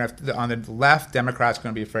 and you're going to have on the left, Democrats are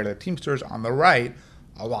going to be afraid of the Teamsters. On the right,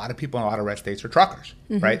 a lot of people in a lot of red states are truckers,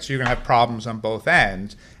 right? So you're going to have problems on both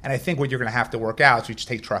ends. And I think what you're going to have to work out, so you just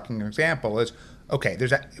take trucking as an example, is okay.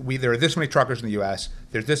 There are this many truckers in the U.S.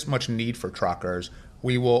 There's this much need for truckers.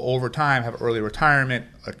 We will over time have early retirement,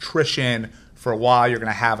 attrition. For a while, you're going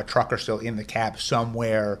to have a trucker still in the cab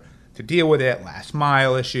somewhere to deal with it, last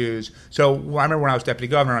mile issues. So I remember when I was deputy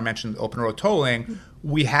governor, I mentioned open road tolling.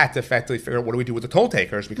 we had to effectively figure out what do we do with the toll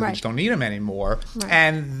takers because we just don't need them anymore.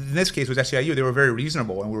 And in this case with SEIU, they were very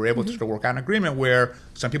reasonable, and we were able to sort of work out an agreement where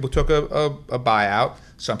some people took a buyout,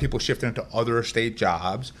 some people shifted into other state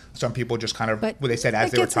jobs, some people just kind of, they said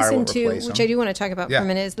as they retire, we'll replace them. Which I do want to talk about for a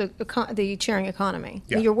minute is the sharing economy.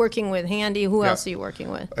 Yeah. You're working with Handy. Who else are you working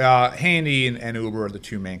with? Handy and Uber are the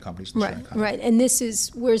two main companies in the sharing economy. Right. And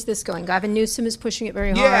where's this going? Gavin Newsom is pushing it very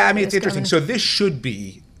hard. Yeah, I mean, it's interesting. So this should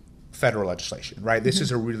be federal legislation, right? This is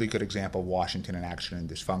a really good example of Washington in action and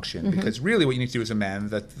dysfunction because really what you need to do is amend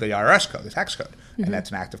the IRS code, the tax code, and that's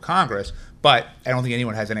an act of Congress. But I don't think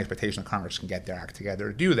anyone has any expectation that Congress can get their act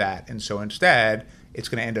together to do that. And so instead, it's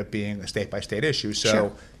going to end up being a state-by-state issue.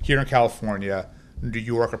 So here in California, New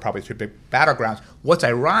York are probably three big battlegrounds. What's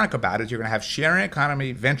ironic about it is you're going to have sharing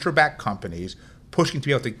economy, venture-backed companies pushing to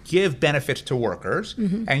be able to give benefits to workers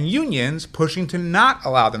and unions pushing to not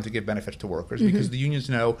allow them to give benefits to workers because the unions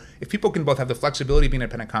know if people can both have the flexibility of being an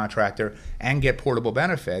independent contractor and get portable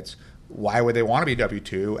benefits, why would they want to be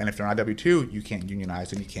W-2? And if they're not W-2, you can't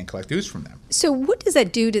unionize and you can't collect dues from them. So what does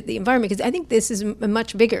that do to the environment? Because I think this is a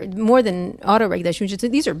much bigger, more than auto regulation.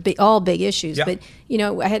 These are all big issues. Yeah. But,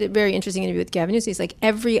 I had a very interesting interview with Gavin Newsom. He's like,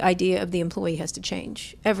 every idea of the employee has to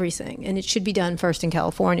change, everything. And it should be done first in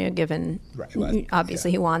California, given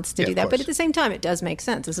obviously he wants to do that. But at the same time, it does make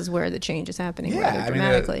sense. This is where the change is happening rather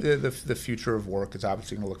dramatically. The future of work is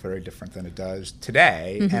obviously going to look very different than it does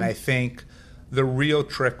today. And I think the real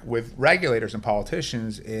trick with regulators and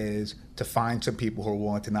politicians is to find some people who are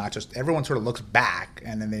willing to not just, everyone sort of looks back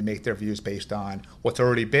and then they make their views based on what's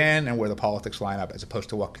already been and where the politics line up as opposed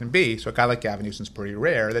to what can be. So a guy like Gavin Newsom's pretty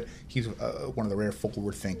rare that he's one of the rare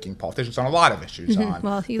forward-thinking politicians on a lot of issues.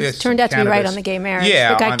 Well, he turned out to be right on the gay marriage,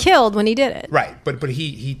 but got killed when he did it. Right, but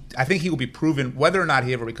he I think he will be proven, whether or not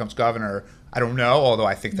he ever becomes governor, I don't know, although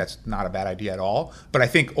I think that's not a bad idea at all. But I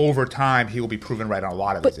think over time he will be proven right on a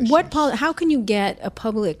lot of these issues. How can you get a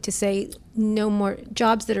public to say no more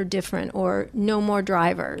jobs that are different or no more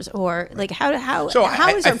drivers or like how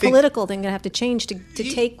is our political thing going to have to change to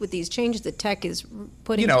take with these changes that tech is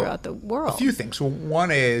putting throughout the world? A few things. So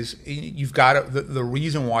one is you've got the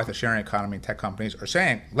reason why the sharing economy and tech companies are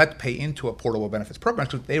saying let's pay into a portable benefits program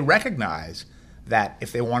because they recognize that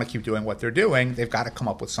if they want to keep doing what they're doing, they've got to come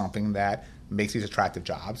up with something that makes these attractive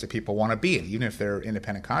jobs that people want to be in. Even if they're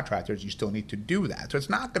independent contractors, you still need to do that. So it's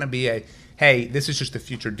not going to be hey, this is just the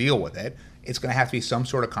future, deal with it. It's going to have to be some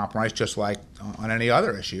sort of compromise, just like on any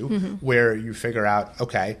other issue, where you figure out,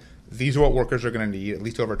 okay, these are what workers are going to need, at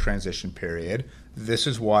least over a transition period. This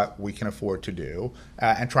is what we can afford to do,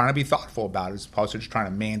 and trying to be thoughtful about it as opposed to just trying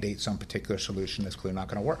to mandate some particular solution that's clearly not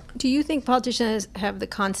going to work. Do you think politicians have the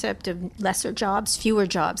concept of lesser jobs, fewer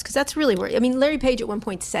jobs? Because that's really where, Larry Page at one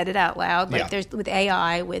point said it out loud, there's with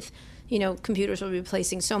AI, with, computers will be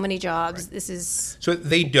replacing so many jobs. Right. This is... So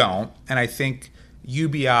they don't, and I think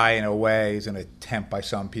UBI, in a way, is an attempt by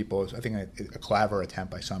some people, I think a clever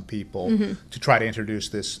attempt by some people to try to introduce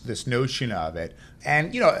this notion of it.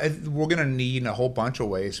 And, we're going to need in a whole bunch of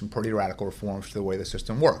ways some pretty radical reforms to the way the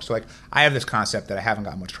system works. So, I have this concept that I haven't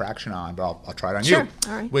got much traction on, but I'll try it on you,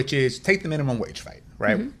 all right. Which is take the minimum wage fight,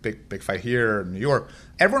 right? Big fight here in New York.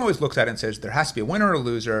 Everyone always looks at it and says there has to be a winner or a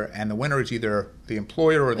loser, and the winner is either the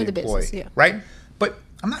employer or the employee, business, right? But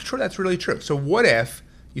I'm not sure that's really true. So what if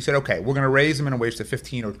you said, okay, we're going to raise the minimum wage to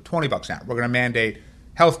 $15 or $20 an hour. We're going to mandate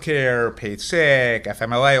health care, paid sick,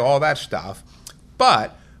 FMLA, all that stuff.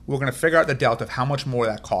 But we're going to figure out the delta of how much more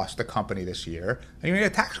that costs the company this year, and you're going to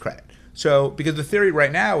get a tax credit. So because the theory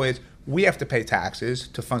right now is we have to pay taxes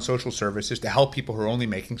to fund social services to help people who are only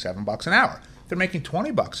making $7 an hour. If they're making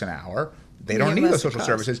 $20 an hour, they don't need those social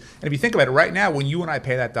services. And if you think about it, right now, when you and I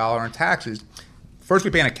pay that dollar in taxes, first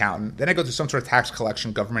we pay an accountant, then it goes to some sort of tax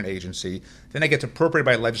collection government agency, then it gets appropriated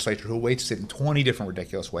by a legislature who weights it in 20 different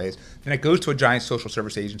ridiculous ways, then it goes to a giant social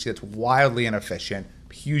service agency that's wildly inefficient,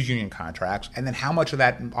 huge union contracts, and then how much of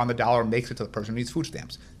that on the dollar makes it to the person who needs food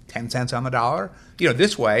stamps? 10 cents on the dollar?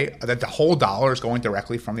 This way, that the whole dollar is going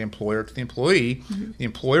directly from the employer to the employee. The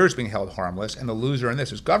employer is being held harmless, and the loser in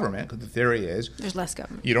this is government, because the theory is there's less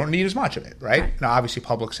government. You don't need as much of it, right? Now, obviously,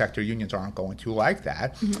 public sector unions aren't going to like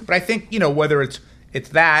that. But I think, whether it's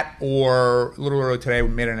that, or a little earlier today we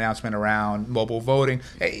made an announcement around mobile voting.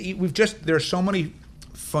 There are so many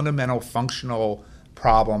fundamental functional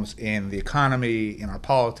problems in the economy, in our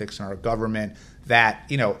politics, in our government that,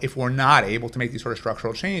 if we're not able to make these sort of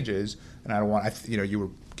structural changes, and I don't want, you were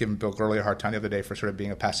giving Bill Gurley a hard time the other day for sort of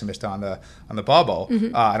being a pessimist on the bubble.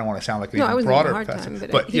 I don't want to sound like an even broader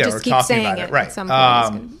pessimist, but he just keeps saying about it, right? At some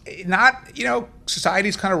point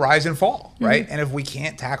societies kind of rise and fall, right? And if we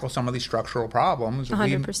can't tackle some of these structural problems,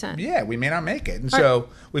 100%. we may not make it. And so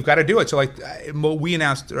we've got to do it. So like we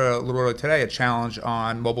announced a little earlier today a challenge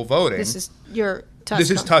on mobile voting. This is your Tusk.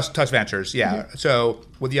 This is Tusk Ventures, yeah. So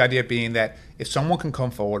with the idea being that if someone can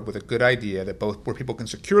come forward with a good idea that where people can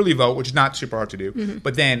securely vote, which is not super hard to do,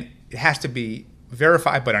 but then it has to be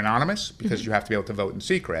verified but anonymous because you have to be able to vote in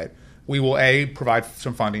secret. We will A, provide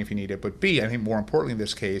some funding if you need it, but B, I think more importantly in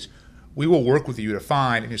this case, we will work with you to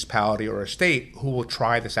find a municipality or a state who will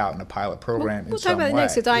try this out in a pilot program We'll talk about it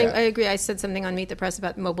next. Yeah. I agree. I said something on Meet the Press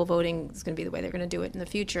about mobile voting is going to be the way they're going to do it in the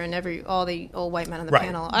future. And all the old white men on the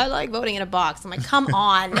panel, I like voting in a box. I'm like, come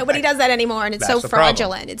on. Nobody does that anymore. And it's so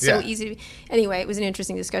fraudulent. It's so easy. Anyway, it was an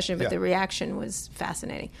interesting discussion, but the reaction was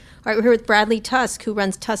fascinating. All right, we're here with Bradley Tusk, who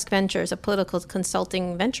runs Tusk Ventures, a political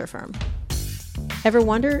consulting venture firm. Ever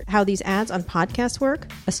wonder how these ads on podcasts work?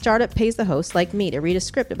 A startup pays the host, like me, to read a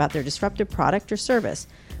script about their disruptive product or service.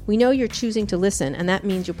 We know you're choosing to listen, and that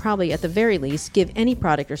means you'll probably, at the very least, give any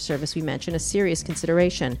product or service we mention a serious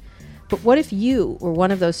consideration. But what if you were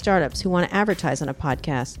one of those startups who want to advertise on a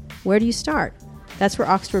podcast? Where do you start? That's where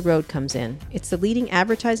Oxford Road comes in. It's the leading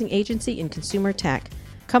advertising agency in consumer tech.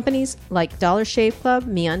 Companies like Dollar Shave Club,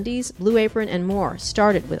 MeUndies, Blue Apron, and more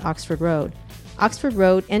started with Oxford Road. Oxford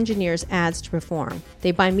Road engineers ads to perform.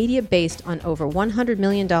 They buy media based on over $100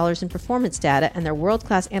 million in performance data, and their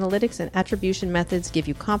world-class analytics and attribution methods give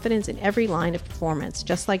you confidence in every line of performance,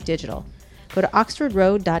 just like digital. Go to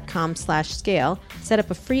oxfordroad.com/scale, set up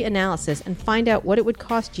a free analysis, and find out what it would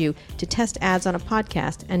cost you to test ads on a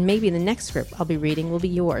podcast, and maybe the next script I'll be reading will be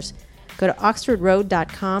yours. Go to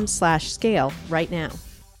oxfordroad.com/scale right now.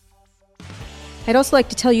 I'd also like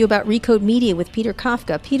to tell you about Recode Media with Peter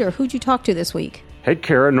Kafka. Peter, who'd you talk to this week? Hey,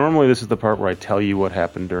 Kara. Normally this is the part where I tell you what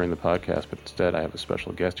happened during the podcast, but instead I have a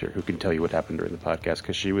special guest here who can tell you what happened during the podcast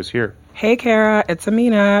because she was here. Hey, Kara. It's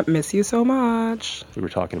Amina. Miss you so much. We were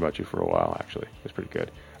talking about you for a while, actually. It was pretty good.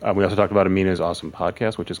 We also talked about Amina's awesome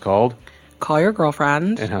podcast, which is called Call Your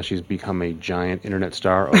Girlfriend. And how she's become a giant internet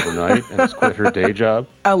star overnight and has quit her day job.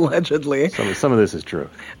 Allegedly. Some of this is true.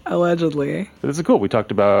 Allegedly. But this is cool. We talked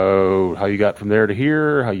about how you got from there to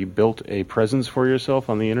here, how you built a presence for yourself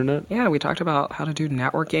on the internet. Yeah, we talked about how to do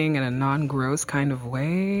networking in a non-gross kind of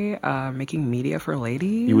way, making media for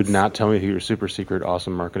ladies. You would not tell me who your super secret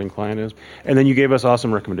awesome marketing client is. And then you gave us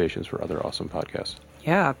awesome recommendations for other awesome podcasts.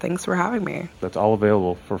 Yeah, thanks for having me. That's all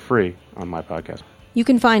available for free on my podcast. You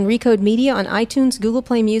can find Recode Media on iTunes, Google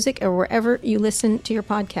Play Music, or wherever you listen to your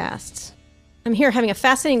podcasts. I'm here having a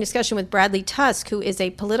fascinating discussion with Bradley Tusk, who is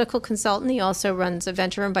a political consultant. He also runs a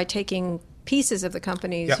venture firm by taking pieces of the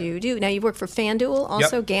companies you do. Now, you work for FanDuel,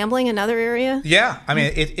 also gambling, another area? Yeah. I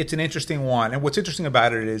mean, it's an interesting one. And what's interesting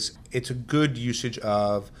about it is it's a good usage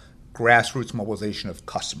of grassroots mobilization of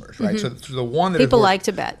customers, right? So the one that people like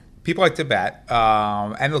to bet. People like to bet,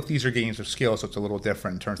 and look, these are games of skill, so it's a little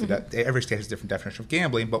different in terms of that. Every state has a different definition of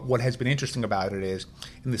gambling, but what has been interesting about it is,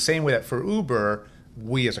 in the same way that for Uber,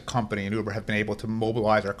 we as a company and Uber have been able to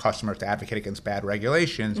mobilize our customers to advocate against bad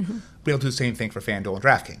regulations, be able to do the same thing for FanDuel and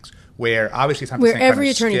DraftKings, where obviously it's not the same every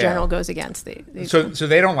kind of attorney scale. general goes against the So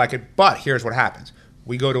they don't like it, but here's what happens.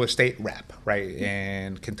 We go to a state rep, right,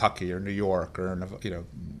 in Kentucky or New York or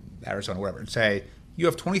Arizona, wherever, and say, you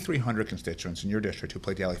have 2,300 constituents in your district who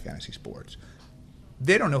play daily fantasy sports.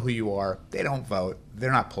 They don't know who you are. They don't vote.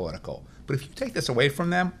 They're not political. But if you take this away from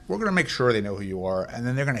them, we're going to make sure they know who you are, and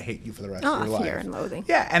then they're going to hate you for the rest of your life. Fear and loathing.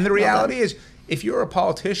 Yeah, and the reality is, if you're a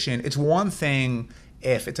politician, it's one thing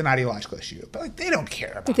if it's an ideological issue, but they don't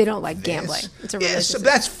care about. If they don't like this. gambling, it's a religious so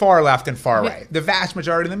that's far left and far Yeah. right. The vast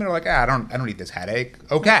majority of them are like, I don't need this headache.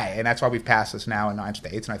 Okay, and that's why we've passed this now in 9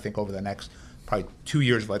 states, and I think over the next probably 2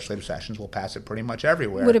 years of legislative sessions, we'll pass it pretty much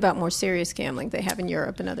everywhere. What about more serious gambling they have in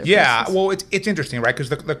Europe and other Yeah, places? well, it's interesting, right? Because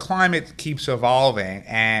the climate keeps evolving,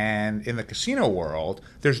 and in the casino world,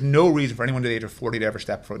 there's no reason for anyone under the age of 40 to ever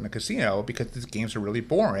step foot in a casino because these games are really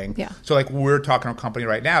boring. Yeah. So, like, we're talking to a company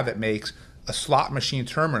right now that makes a slot machine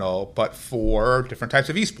terminal, but for different types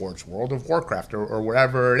of esports, World of Warcraft or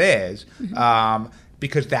whatever it is,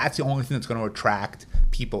 because that's the only thing that's going to attract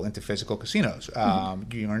people into physical casinos.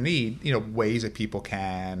 You're going to need ways that people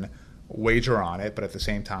can wager on it, but at the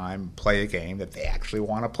same time play a game that they actually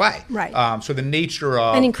want to play. Right. So the nature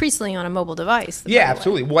of and increasingly on a mobile device. yeah,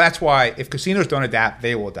 absolutely. Well, that's why if casinos don't adapt,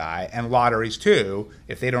 they will die, and lotteries too.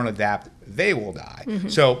 If they don't adapt, they will die.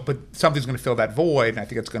 So, but something's going to fill that void, and I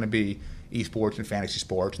think it's going to be esports and fantasy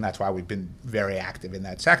sports, and that's why we've been very active in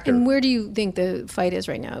that sector. And where do you think the fight is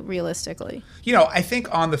right now, realistically? I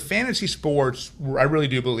think on the fantasy sports, I really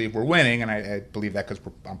do believe we're winning, and I believe that because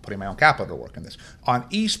I'm putting my own capital to work in this. On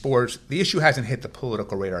esports, the issue hasn't hit the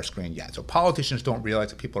political radar screen yet. So politicians don't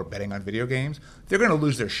realize that people are betting on video games. They're going to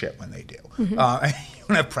lose their shit when they do. You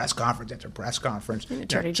have press conference after press conference.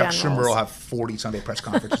 Chuck Schumer will have 40 Sunday press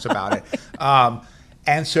conferences about it.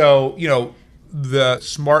 And so, the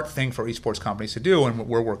smart thing for esports companies to do, and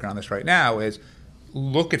we're working on this right now, is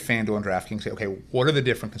look at FanDuel and DraftKings and say, okay, what are the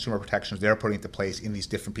different consumer protections they're putting into place in these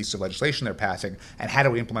different pieces of legislation they're passing, and how do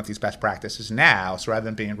we implement these best practices now? So rather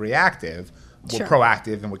than being reactive, we're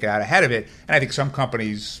proactive and we get out ahead of it. And I think some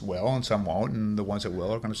companies will and some won't, and the ones that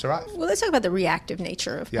will are going to survive. Well, let's talk about the reactive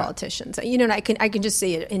nature of politicians. And I can just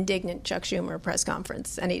see an indignant Chuck Schumer press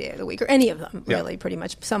conference any day of the week, or any of them, really, pretty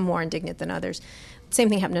much. Some more indignant than others. Same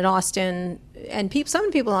thing happened in Austin, and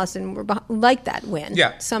some people in Austin were like that win.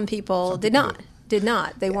 Yeah. Some people did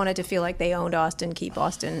not. They wanted to feel like they owned Austin, keep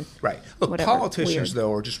Austin. Right. Look, politicians,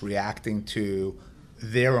 though, are just reacting to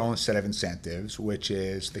their own set of incentives, which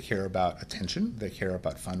is they care about attention, they care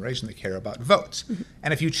about fundraising, they care about votes.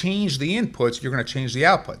 And if you change the inputs, you're going to change the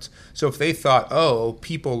outputs. So if they thought,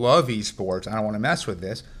 people love esports, I don't want to mess with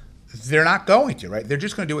this, they're not going to, right? They're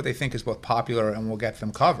just going to do what they think is both popular and will get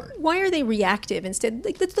them covered. Why are they reactive instead?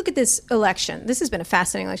 Let's look at this election. This has been a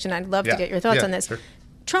fascinating election. I'd love to get your thoughts on this. Sure.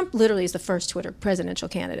 Trump literally is the first Twitter presidential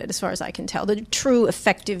candidate, as far as I can tell. The true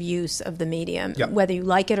effective use of the medium, whether you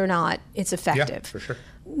like it or not, it's effective. Yeah, for sure.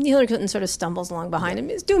 Hillary Clinton sort of stumbles along behind him.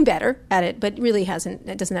 Is doing better at it, but really doesn't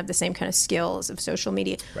have the same kind of skills of social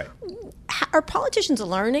media. Right. Are politicians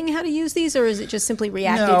learning how to use these, or is it just simply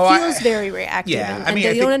reactive? It feels very reactive. Yeah, and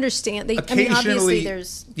they don't understand. Obviously,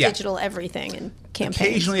 there's digital everything in campaigns.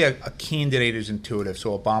 Occasionally, a candidate is intuitive.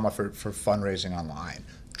 So Obama for fundraising online,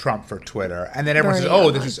 Trump for Twitter, and then everyone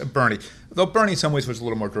says, "This is Bernie." Though Bernie, in some ways, was a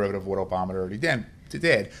little more derivative of what Obama already did.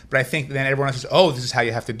 But I think then everyone says, "This is how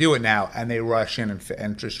you have to do it now," and they rush in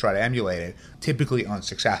and just try to emulate it, typically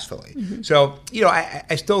unsuccessfully. So,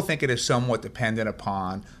 I still think it is somewhat dependent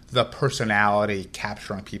upon the personality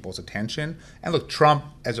capturing people's attention. And look, Trump,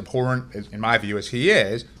 as abhorrent, in my view, as he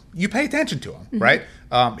is, you pay attention to him, right?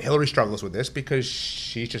 Hillary struggles with this because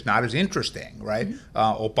she's just not as interesting, right?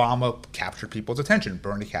 Obama captured people's attention.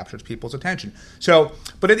 Bernie captures people's attention. So,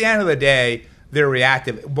 but at the end of the day, they're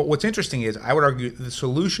reactive. But what's interesting is, I would argue, the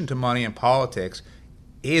solution to money in politics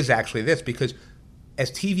is actually this, because as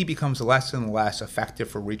TV becomes less and less effective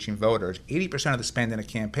for reaching voters, 80% of the spend in a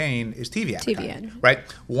campaign is TV advertising, right?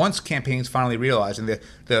 Once campaigns finally realize, and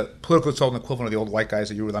the political consultant equivalent of the old white guys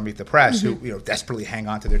that you would let meet the press, who desperately hang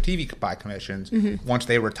on to their TV buy commissions, once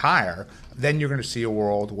they retire, then you're going to see a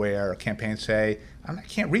world where campaigns say, I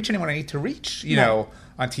can't reach anyone I need to reach,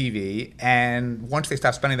 on TV, and once they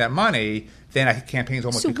stop spending that money, then I think campaigns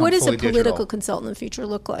almost become fully digital. So what does a political consultant in the future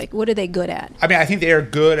look like? What are they good at? I think they're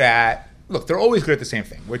good at, they're always good at the same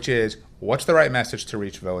thing, which is, what's the right message to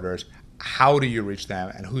reach voters? How do you reach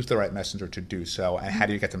them? And who's the right messenger to do so? And how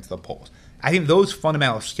do you get them to the polls? I think those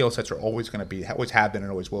fundamental skill sets are always going to be, always have been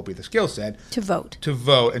and always will be the skill set. To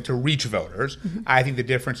vote and to reach voters. I think the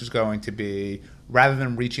difference is going to be, rather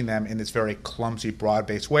than reaching them in this very clumsy,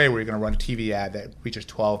 broad-based way where you're going to run a TV ad that reaches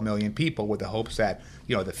 12 million people with the hopes that,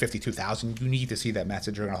 the 52,000 you need to see that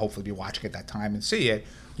message are going to hopefully be watching at that time and see it,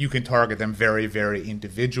 you can target them very, very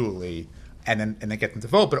individually and then get them to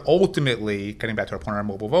vote. But ultimately, getting back to our point on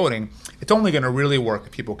mobile voting, it's only going to really work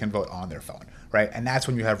if people can vote on their phone, right? And that's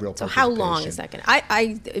when you have real participation. So how long is that going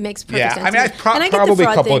to? It makes perfect sense. And I get the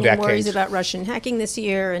fraud thing and worries about Russian hacking this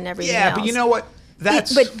year and everything else. Yeah, but you know what?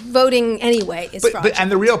 But voting anyway is fraudulent.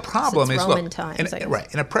 And the real problem is, Roman times,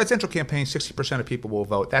 in a presidential campaign, 60% of people will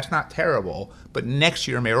vote. That's not terrible. But next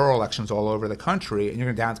year, mayoral elections all over the country, and you're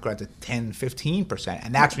going to down to 10, 15%.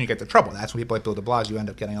 And that's when you get the trouble. That's when people like Bill de Blasio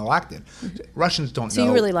end up getting elected. Russians don't know. So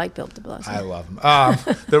you really like Bill de Blasio? I love him.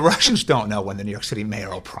 The Russians don't know when the New York City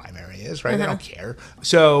mayoral primary is, right? They don't care.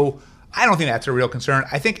 So I don't think that's a real concern.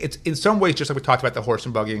 I think it's in some ways just like we talked about the horse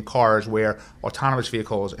and buggy and cars, where autonomous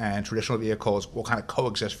vehicles and traditional vehicles will kind of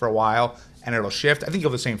coexist for a while and it'll shift. I think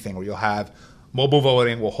you'll have the same thing where you'll have mobile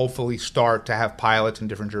voting will hopefully start to have pilots in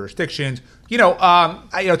different jurisdictions.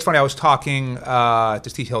 It's funny. I was talking to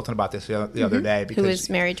Steve Hilton about this the other day, because who is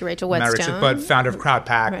married to Rachel Whetstone, but founder of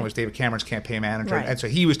CrowdPack and was David Cameron's campaign manager. And so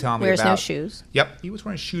he was telling me about. Wears no shoes. Yep, he was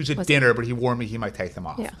wearing shoes at dinner, but he warned me he might take them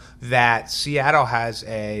off. Yeah. That Seattle has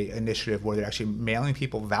a initiative where they're actually mailing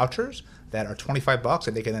people vouchers that are $25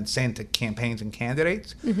 that they can then send to campaigns and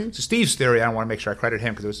candidates. So Steve's theory, I want to make sure I credit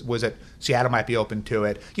him because was that Seattle might be open to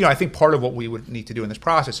it. I think part of what we would need to do in this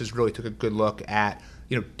process is really take a good look at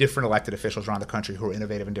different elected officials around the country who are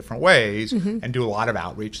innovative in different ways and do a lot of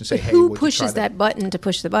outreach and say, hey, who pushes that button to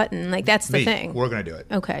push the button? Like, that's the thing. We're going to do it.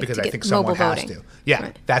 Okay. Because I think someone has to. Yeah.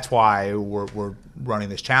 Right. That's why we're running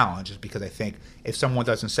this challenge, is because I think if someone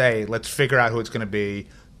doesn't say, let's figure out who it's going to be,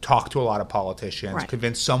 talk to a lot of politicians,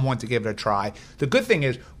 convince someone to give it a try. The good thing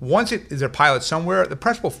is, once it is a pilot somewhere, the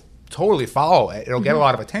press will totally follow it. It'll get a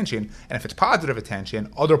lot of attention, and if it's positive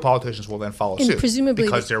attention, other politicians will then follow suit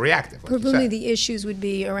because they're reactive. Presumably the issues would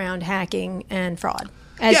be around hacking and fraud.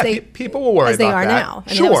 People will worry as they about are that. now.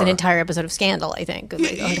 I mean, that was an entire episode of Scandal, I think.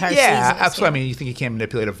 Yeah, absolutely. I mean, you think you can't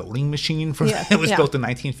manipulate a voting machine from it was built in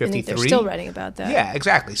 1953? I think they're still writing about that. Yeah,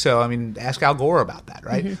 exactly. So, I mean, ask Al Gore about that,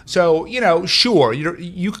 right? So, sure,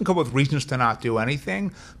 you can come up with reasons to not do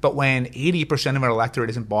anything, but when 80% of an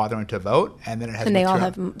electorate isn't bothering to vote, and then it has and they all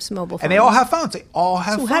have mobile phones. And they all have phones. They all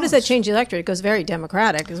have phones. So how does that change the electorate? It goes very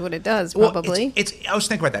democratic is what it does, probably. Well, I was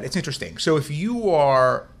thinking about that. It's interesting. So if you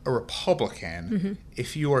are a Republican,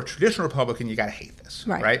 if you are a traditional Republican, you got to hate this,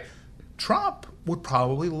 right? Trump would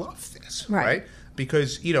probably love this, right?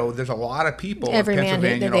 Because, there's a lot of people in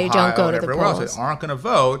Pennsylvania and Ohio and everywhere else that aren't going to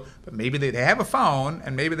vote, but maybe they have a phone,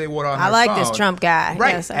 and maybe they would on their phone. I like this Trump guy.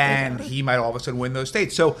 Right, yes, and he might all of a sudden win those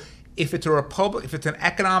states. So if it's if it's an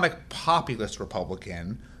economic populist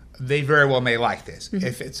Republican, they very well may like this.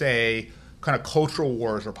 If it's a kind of cultural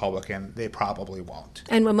wars Republican, they probably won't.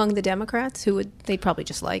 And among the Democrats, they'd probably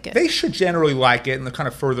just like it. They should generally like it, and the kind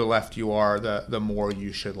of further left you are, the more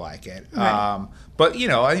you should like it. Right. But,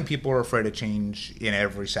 I think people are afraid of change in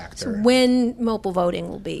every sector. So when mobile voting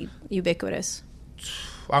will be ubiquitous?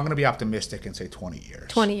 I'm going to be optimistic and say 20 years.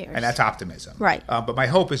 20 years. And that's optimism. Right. But my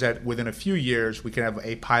hope is that within a few years, we can have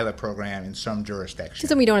a pilot program in some jurisdiction. So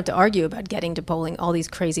then we don't have to argue about getting to polling, all these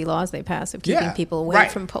crazy laws they pass of keeping people away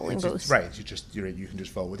from polling booths. Right. You can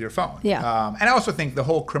just vote with your phone. Yeah. And I also think the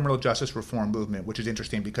whole criminal justice reform movement, which is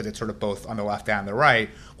interesting because it's sort of both on the left and the right,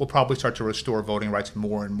 will probably start to restore voting rights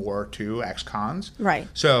more and more to ex-cons. Right.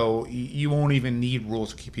 So you won't even need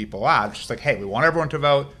rules to keep people out. It's just like, hey, we want everyone to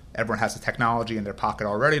vote. Everyone has the technology in their pocket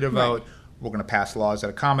already to vote. We're going to pass laws that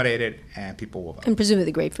accommodate it, and people will vote. And presumably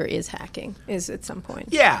the great fear is hacking, is at some point.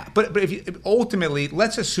 Yeah, but ultimately,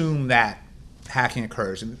 let's assume that hacking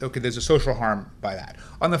occurs, and there's a social harm by that.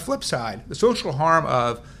 On the flip side, the social harm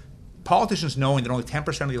of politicians knowing that only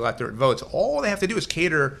 10% of the electorate votes, all they have to do is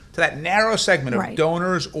cater to that narrow segment of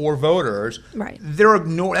donors or voters. Right.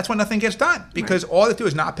 That's when nothing gets done, because all they do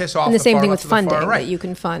is not piss off and the same thing with funding, right. that you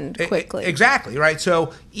can fund quickly. Exactly, right?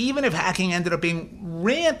 So even if hacking ended up being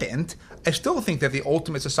rampant, I still think that the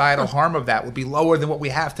ultimate societal harm of that would be lower than what we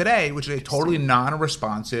have today, which is a totally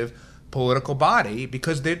non-responsive political body,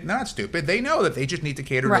 because they're not stupid. They know that they just need to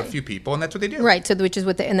cater to a few people, and that's what they do. Right. So,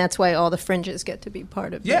 and that's why all the fringes get to be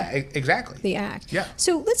part of. Exactly. The act. Yeah.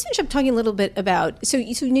 So let's finish up talking a little bit about. So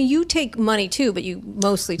you take money too, but you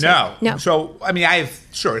mostly take no. So I mean,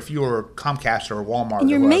 if you're Comcast or Walmart, and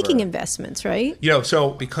you're or whoever, making investments, right? So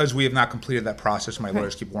because we have not completed that process, my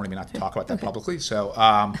lawyers keep warning me not to talk about that publicly. So.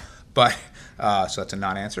 So that's a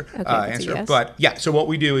non-answer answer. Yes. But yeah, so what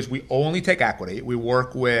we do is we only take equity. We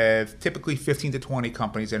work with typically 15 to 20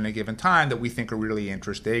 companies at any given time that we think are really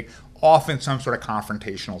interesting, often some sort of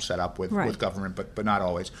confrontational setup with government, but not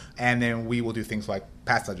always. And then we will do things like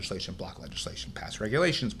pass legislation, block legislation, pass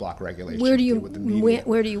regulations, block regulations. Where do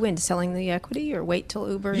you win? Selling the equity, or wait till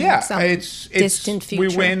Uber? It's distant future.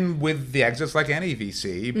 We win with the exits like any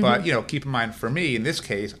VC, but keep in mind, for me in this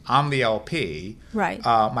case, I'm the LP. Right.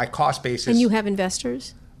 My cost basis. And you have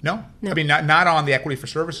investors? No. I mean, not on the equity for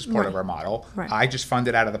services part of our model. Right. I just fund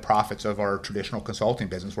it out of the profits of our traditional consulting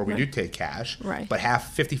business, where we do take cash. Right. But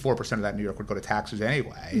 54% of that in New York would go to taxes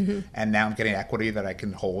anyway. And now I'm getting equity that I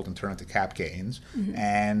can hold and turn into cap gains.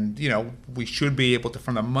 And, we should be able to,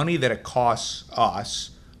 from the money that it costs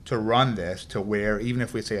us to run this, to where even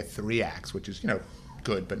if we say a 3x, which is,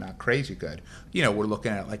 good but not crazy good, we're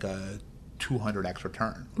looking at like a 200x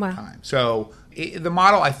return time. So the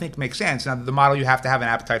model, I think, makes sense. Now, the model, you have to have an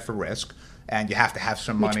appetite for risk, and you have to have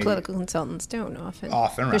some money. Which political consultants don't often.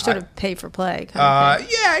 They're right. Sort of pay for play kind of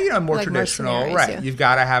thing. More like traditional, right. Yeah. You've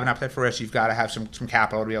got to have an appetite for risk. You've got to have some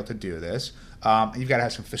capital to be able to do this. You've got to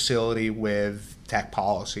have some facility with tech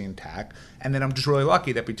policy and tech. And then I'm just really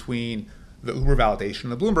lucky that between the Uber validation,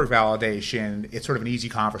 the Bloomberg validation, it's sort of an easy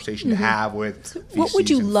conversation to have with VCs. What would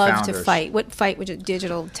you love founders. to fight? What fight would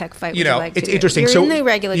digital tech fight would you like it's to do? interesting. You're in the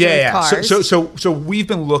regulatory cars. So we've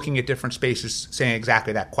been looking at different spaces saying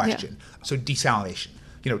exactly that question. So desalination.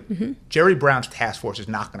 Jerry Brown's task force is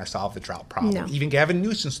not going to solve the drought problem. No. Even Gavin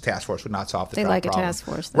Newsom's task force would not solve the They drought like problem. a task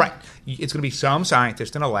force, though. Right. It's going to be some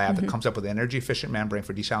scientist in a lab that comes up with an energy-efficient membrane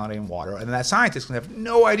for desalinating water, and then that scientist is going to have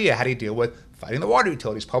no idea how to deal with fighting the water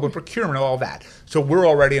utilities, public procurement, all that. So we're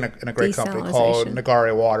already in a great company called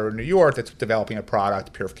Nagaria Water in New York that's developing a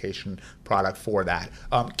purification product for that.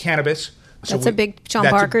 Cannabis. That's a big. Sean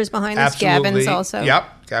Parker's behind this. Gavin's also.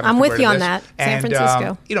 Yep. I'm with you on that. San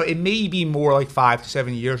Francisco. It may be more like 5 to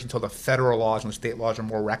 7 years until the federal laws and the state laws are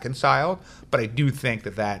more reconciled. But I do think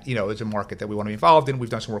that is a market that we want to be involved in. We've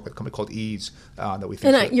done some work with a company called Ease that we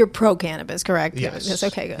think. And you're pro-cannabis, correct? Yes.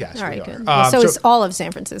 Okay, good. Yes, all right, we good. are. So it's all of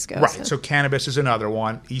San Francisco. Right. So cannabis is another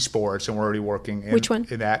one. Esports, and we're already working in, Which one?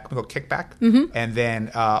 In that company called Kickback. And then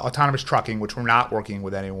autonomous trucking, which we're not working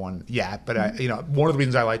with anyone yet. But one of the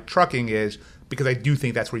reasons I like trucking is because I do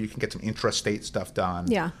think that's where you can get some intrastate stuff done.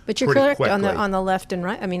 Yeah, but you're correct on the left and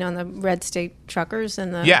right. I mean, on the red state truckers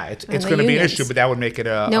and the it's going to be an issue, but that would make it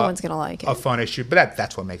no one's going to like it. A fun issue. But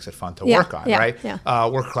that's what makes it fun to work on, right? Yeah.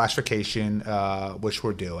 Work classification, which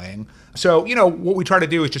we're doing. So what we try to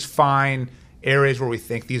do is just find areas where we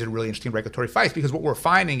think these are really interesting regulatory fights, because what we're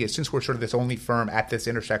finding is, since we're sort of this only firm at this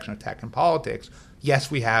intersection of tech and politics, yes,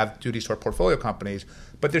 we have duties to our portfolio companies,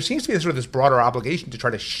 but there seems to be this broader obligation to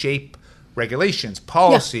try to shape regulations,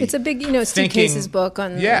 policy. Yeah, it's a big, Steve Case's book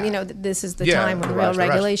on, this is the time when real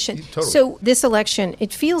regulation. Totally. So this election,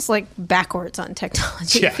 it feels like backwards on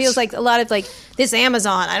technology. Yes. It feels like a lot of this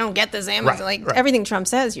Amazon, I don't get this Amazon. Right. Everything Trump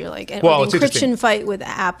says, you're like, the encryption fight with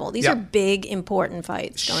Apple. These are big, important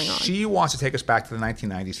fights going on. She wants to take us back to the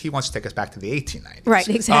 1990s. He wants to take us back to the 1890s. Right,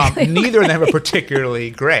 exactly. Neither of them are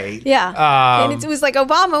particularly great. Yeah. And it was like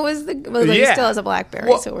Obama was he still has a BlackBerry.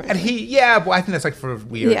 Well, so I think that's for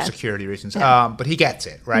weird security reasons. Yeah. But he gets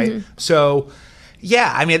it, right? Mm-hmm. So,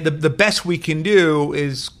 the best we can do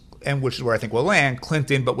is, and which is where I think we'll land,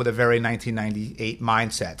 Clinton, but with a very 1998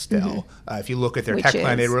 mindset still. Mm-hmm. If you look at their tech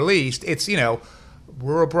plan they released, it's,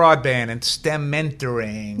 rural broadband and STEM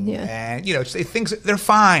mentoring, and things. They're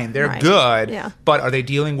fine, they're good, but are they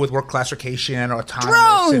dealing with work classification and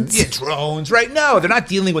autonomous drones? Right? No, they're not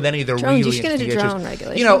dealing with any of the drones. really You should get into drone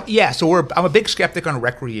regulation. So I'm a big skeptic on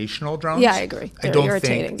recreational drones. Yeah, I agree. They're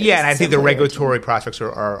irritating. And I think the regulatory prospects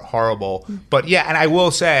are horrible. Mm-hmm. But and I will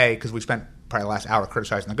say, because we spent probably the last hour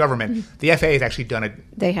criticizing the government, the FAA has actually done a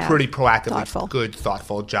pretty proactively good,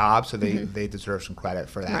 thoughtful job, so they deserve some credit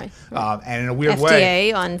for that. Right. And in a weird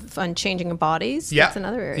way, FDA on changing of bodies, that's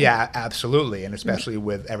another area. Yeah, absolutely, and especially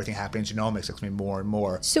with everything happening in genomics, it's going to be more and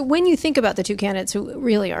more. So when you think about the two candidates who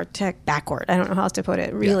really are tech backward, I don't know how else to put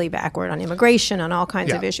it, really backward on immigration, on all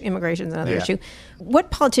kinds of issues, immigration is another issue.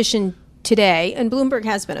 What politician today, and Bloomberg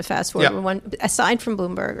has been a fast forward one, aside from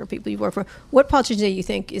Bloomberg or people you work for, what politician do you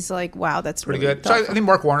think is like, wow, that's pretty really good? So I think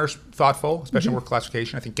Mark Warner's thoughtful, especially work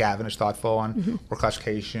classification. I think Gavin is thoughtful on work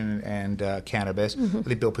classification and cannabis. I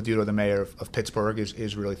think Bill Peduto, the mayor of Pittsburgh,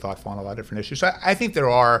 is really thoughtful on a lot of different issues. So I think there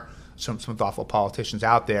are some thoughtful politicians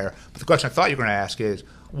out there. But the question I thought you were going to ask is,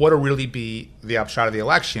 what will really be the upshot of the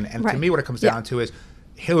election? And to me, what it comes down to is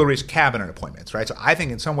Hillary's cabinet appointments, right? So I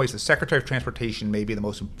think in some ways the Secretary of Transportation may be the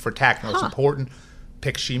most important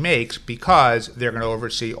pick she makes, because they're going to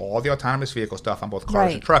oversee all the autonomous vehicle stuff on both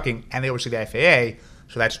cars and trucking, and they oversee the FAA,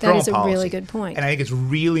 so that's drone policy. That is a really good point. And I think it's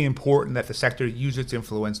really important that the Secretary use its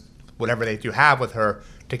influence, whatever they do have with her,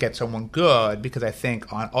 to get someone good, because I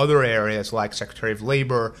think on other areas like Secretary of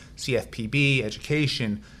Labor, CFPB,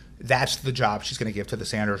 education, that's the job she's going to give to the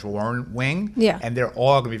Sanders-Warren wing. Yeah. And they're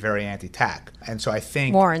all going to be very anti-tech. And so I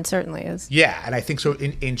think Warren certainly is. Yeah. And I think so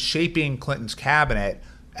in shaping Clinton's cabinet,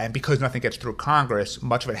 and because nothing gets through Congress,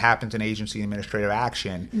 much of it happens in agency and administrative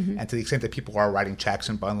action. And to the extent that people are writing checks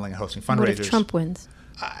and bundling and hosting fundraisers. What if Trump wins?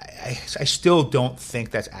 I still don't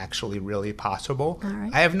think that's actually really possible. All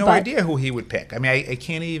right. I have no idea who he would pick. I mean, I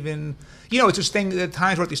can't even... it's this thing, the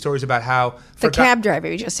Times wrote these stories about how... The cab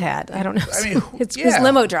driver you just had. I don't know. I mean, it's his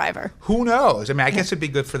limo driver. Who knows? I mean, I guess it'd be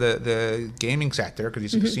good for the gaming sector because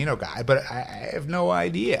he's a casino guy, but I have no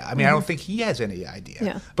idea. I mean, I don't think he has any idea.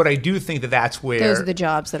 Yeah. But I do think that's where... Those are the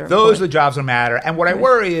jobs that are Those are the jobs that matter. And what I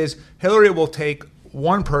worry is Hillary will take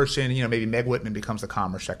one person, maybe Meg Whitman becomes the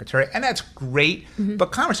Commerce Secretary, and that's great,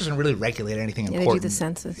 but Commerce doesn't really regulate anything important. They do the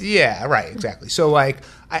census. Yeah, right, exactly. So, I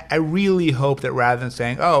really hope that rather than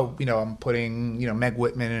saying, I'm putting, Meg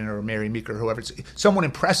Whitman in or Mary Meeker or whoever, it's someone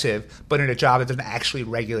impressive, but in a job that doesn't actually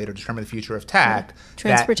regulate or determine the future of tech.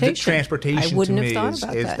 Transportation. Transportation I wouldn't to have me thought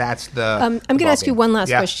about that. That's the... I'm going to ask you one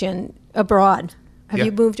last question. Abroad. Have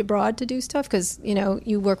you moved abroad to do stuff? Because,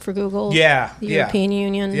 you work for Google, the European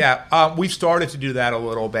Union. Yeah, we've started to do that a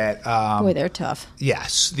little bit. Boy, they're tough.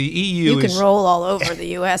 Yes, the EU You can roll all over the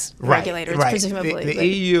U.S. regulators, presumably. The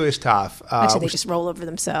EU is tough. Actually, they just roll over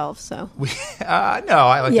themselves. So no,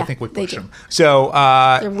 I like to think we push them. So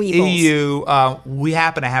EU, we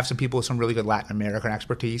happen to have some people with some really good Latin American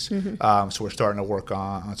expertise. So we're starting to work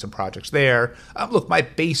on some projects there. Look, my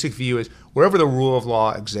basic view is wherever the rule of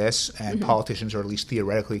law exists and politicians are at least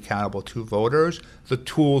theoretically accountable to voters, the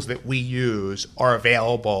tools that we use are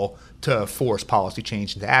available to force policy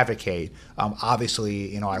change and to advocate.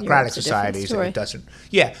 Obviously, in autocratic societies, it doesn't.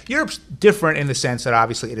 Yeah, Europe's different in the sense that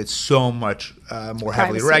obviously it is so much more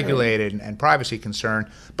heavily regulated and privacy concerned.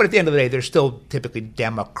 But at the end of the day, they're still typically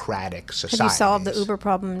democratic societies. Have you solved the Uber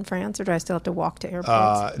problem in France, or do I still have to walk to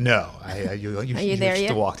airports? No. You there used yet?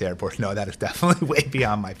 to walk to airports. No, that is definitely way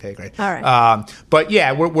beyond my pay grade. All right. But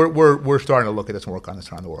yeah, we're starting to look at this and work on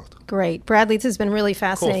this around the world. Great. Bradley, this has been really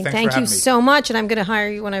fascinating. Cool. Thank you me. so much, and I'm going to hire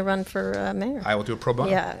you when I run for mayor. I will do a pro bono.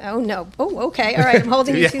 Yeah. Oh, no. Oh, okay. All right. I'm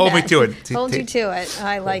holding you to hold that. Me to it. Hold you to it.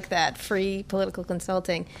 I like that. Free political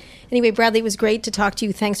consulting. Anyway, Bradley, it was great to talk to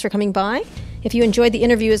you. Thanks for coming by. If you enjoyed the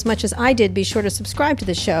interview as much as I did, be sure to subscribe to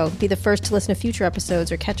the show. Be the first to listen to future episodes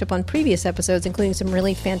or catch up on previous episodes, including some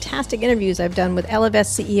really fantastic interviews I've done with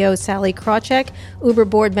Ellevest CEO Sally Krawcheck, Uber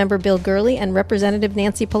board member Bill Gurley, and Representative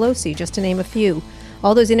Nancy Pelosi, just to name a few.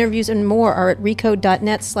 All those interviews and more are at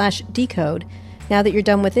recode.net/decode. Now that you're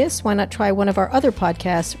done with this, why not try one of our other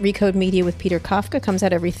podcasts? Recode Media with Peter Kafka comes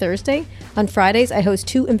out every Thursday. On Fridays, I host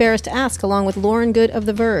Too Embarrassed to Ask along with Lauren Good of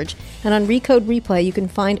The Verge. And on Recode Replay, you can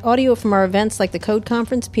find audio from our events like the Code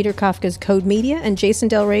Conference, Peter Kafka's Code Media, and Jason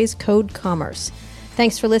Del Rey's Code Commerce.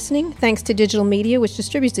 Thanks for listening. Thanks to Digital Media, which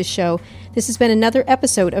distributes this show. This has been another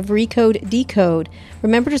episode of Recode Decode.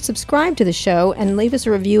 Remember to subscribe to the show and leave us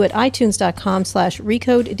a review at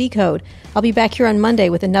itunes.com/recodedecode. I'll be back here on Monday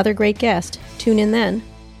with another great guest. Tune in then.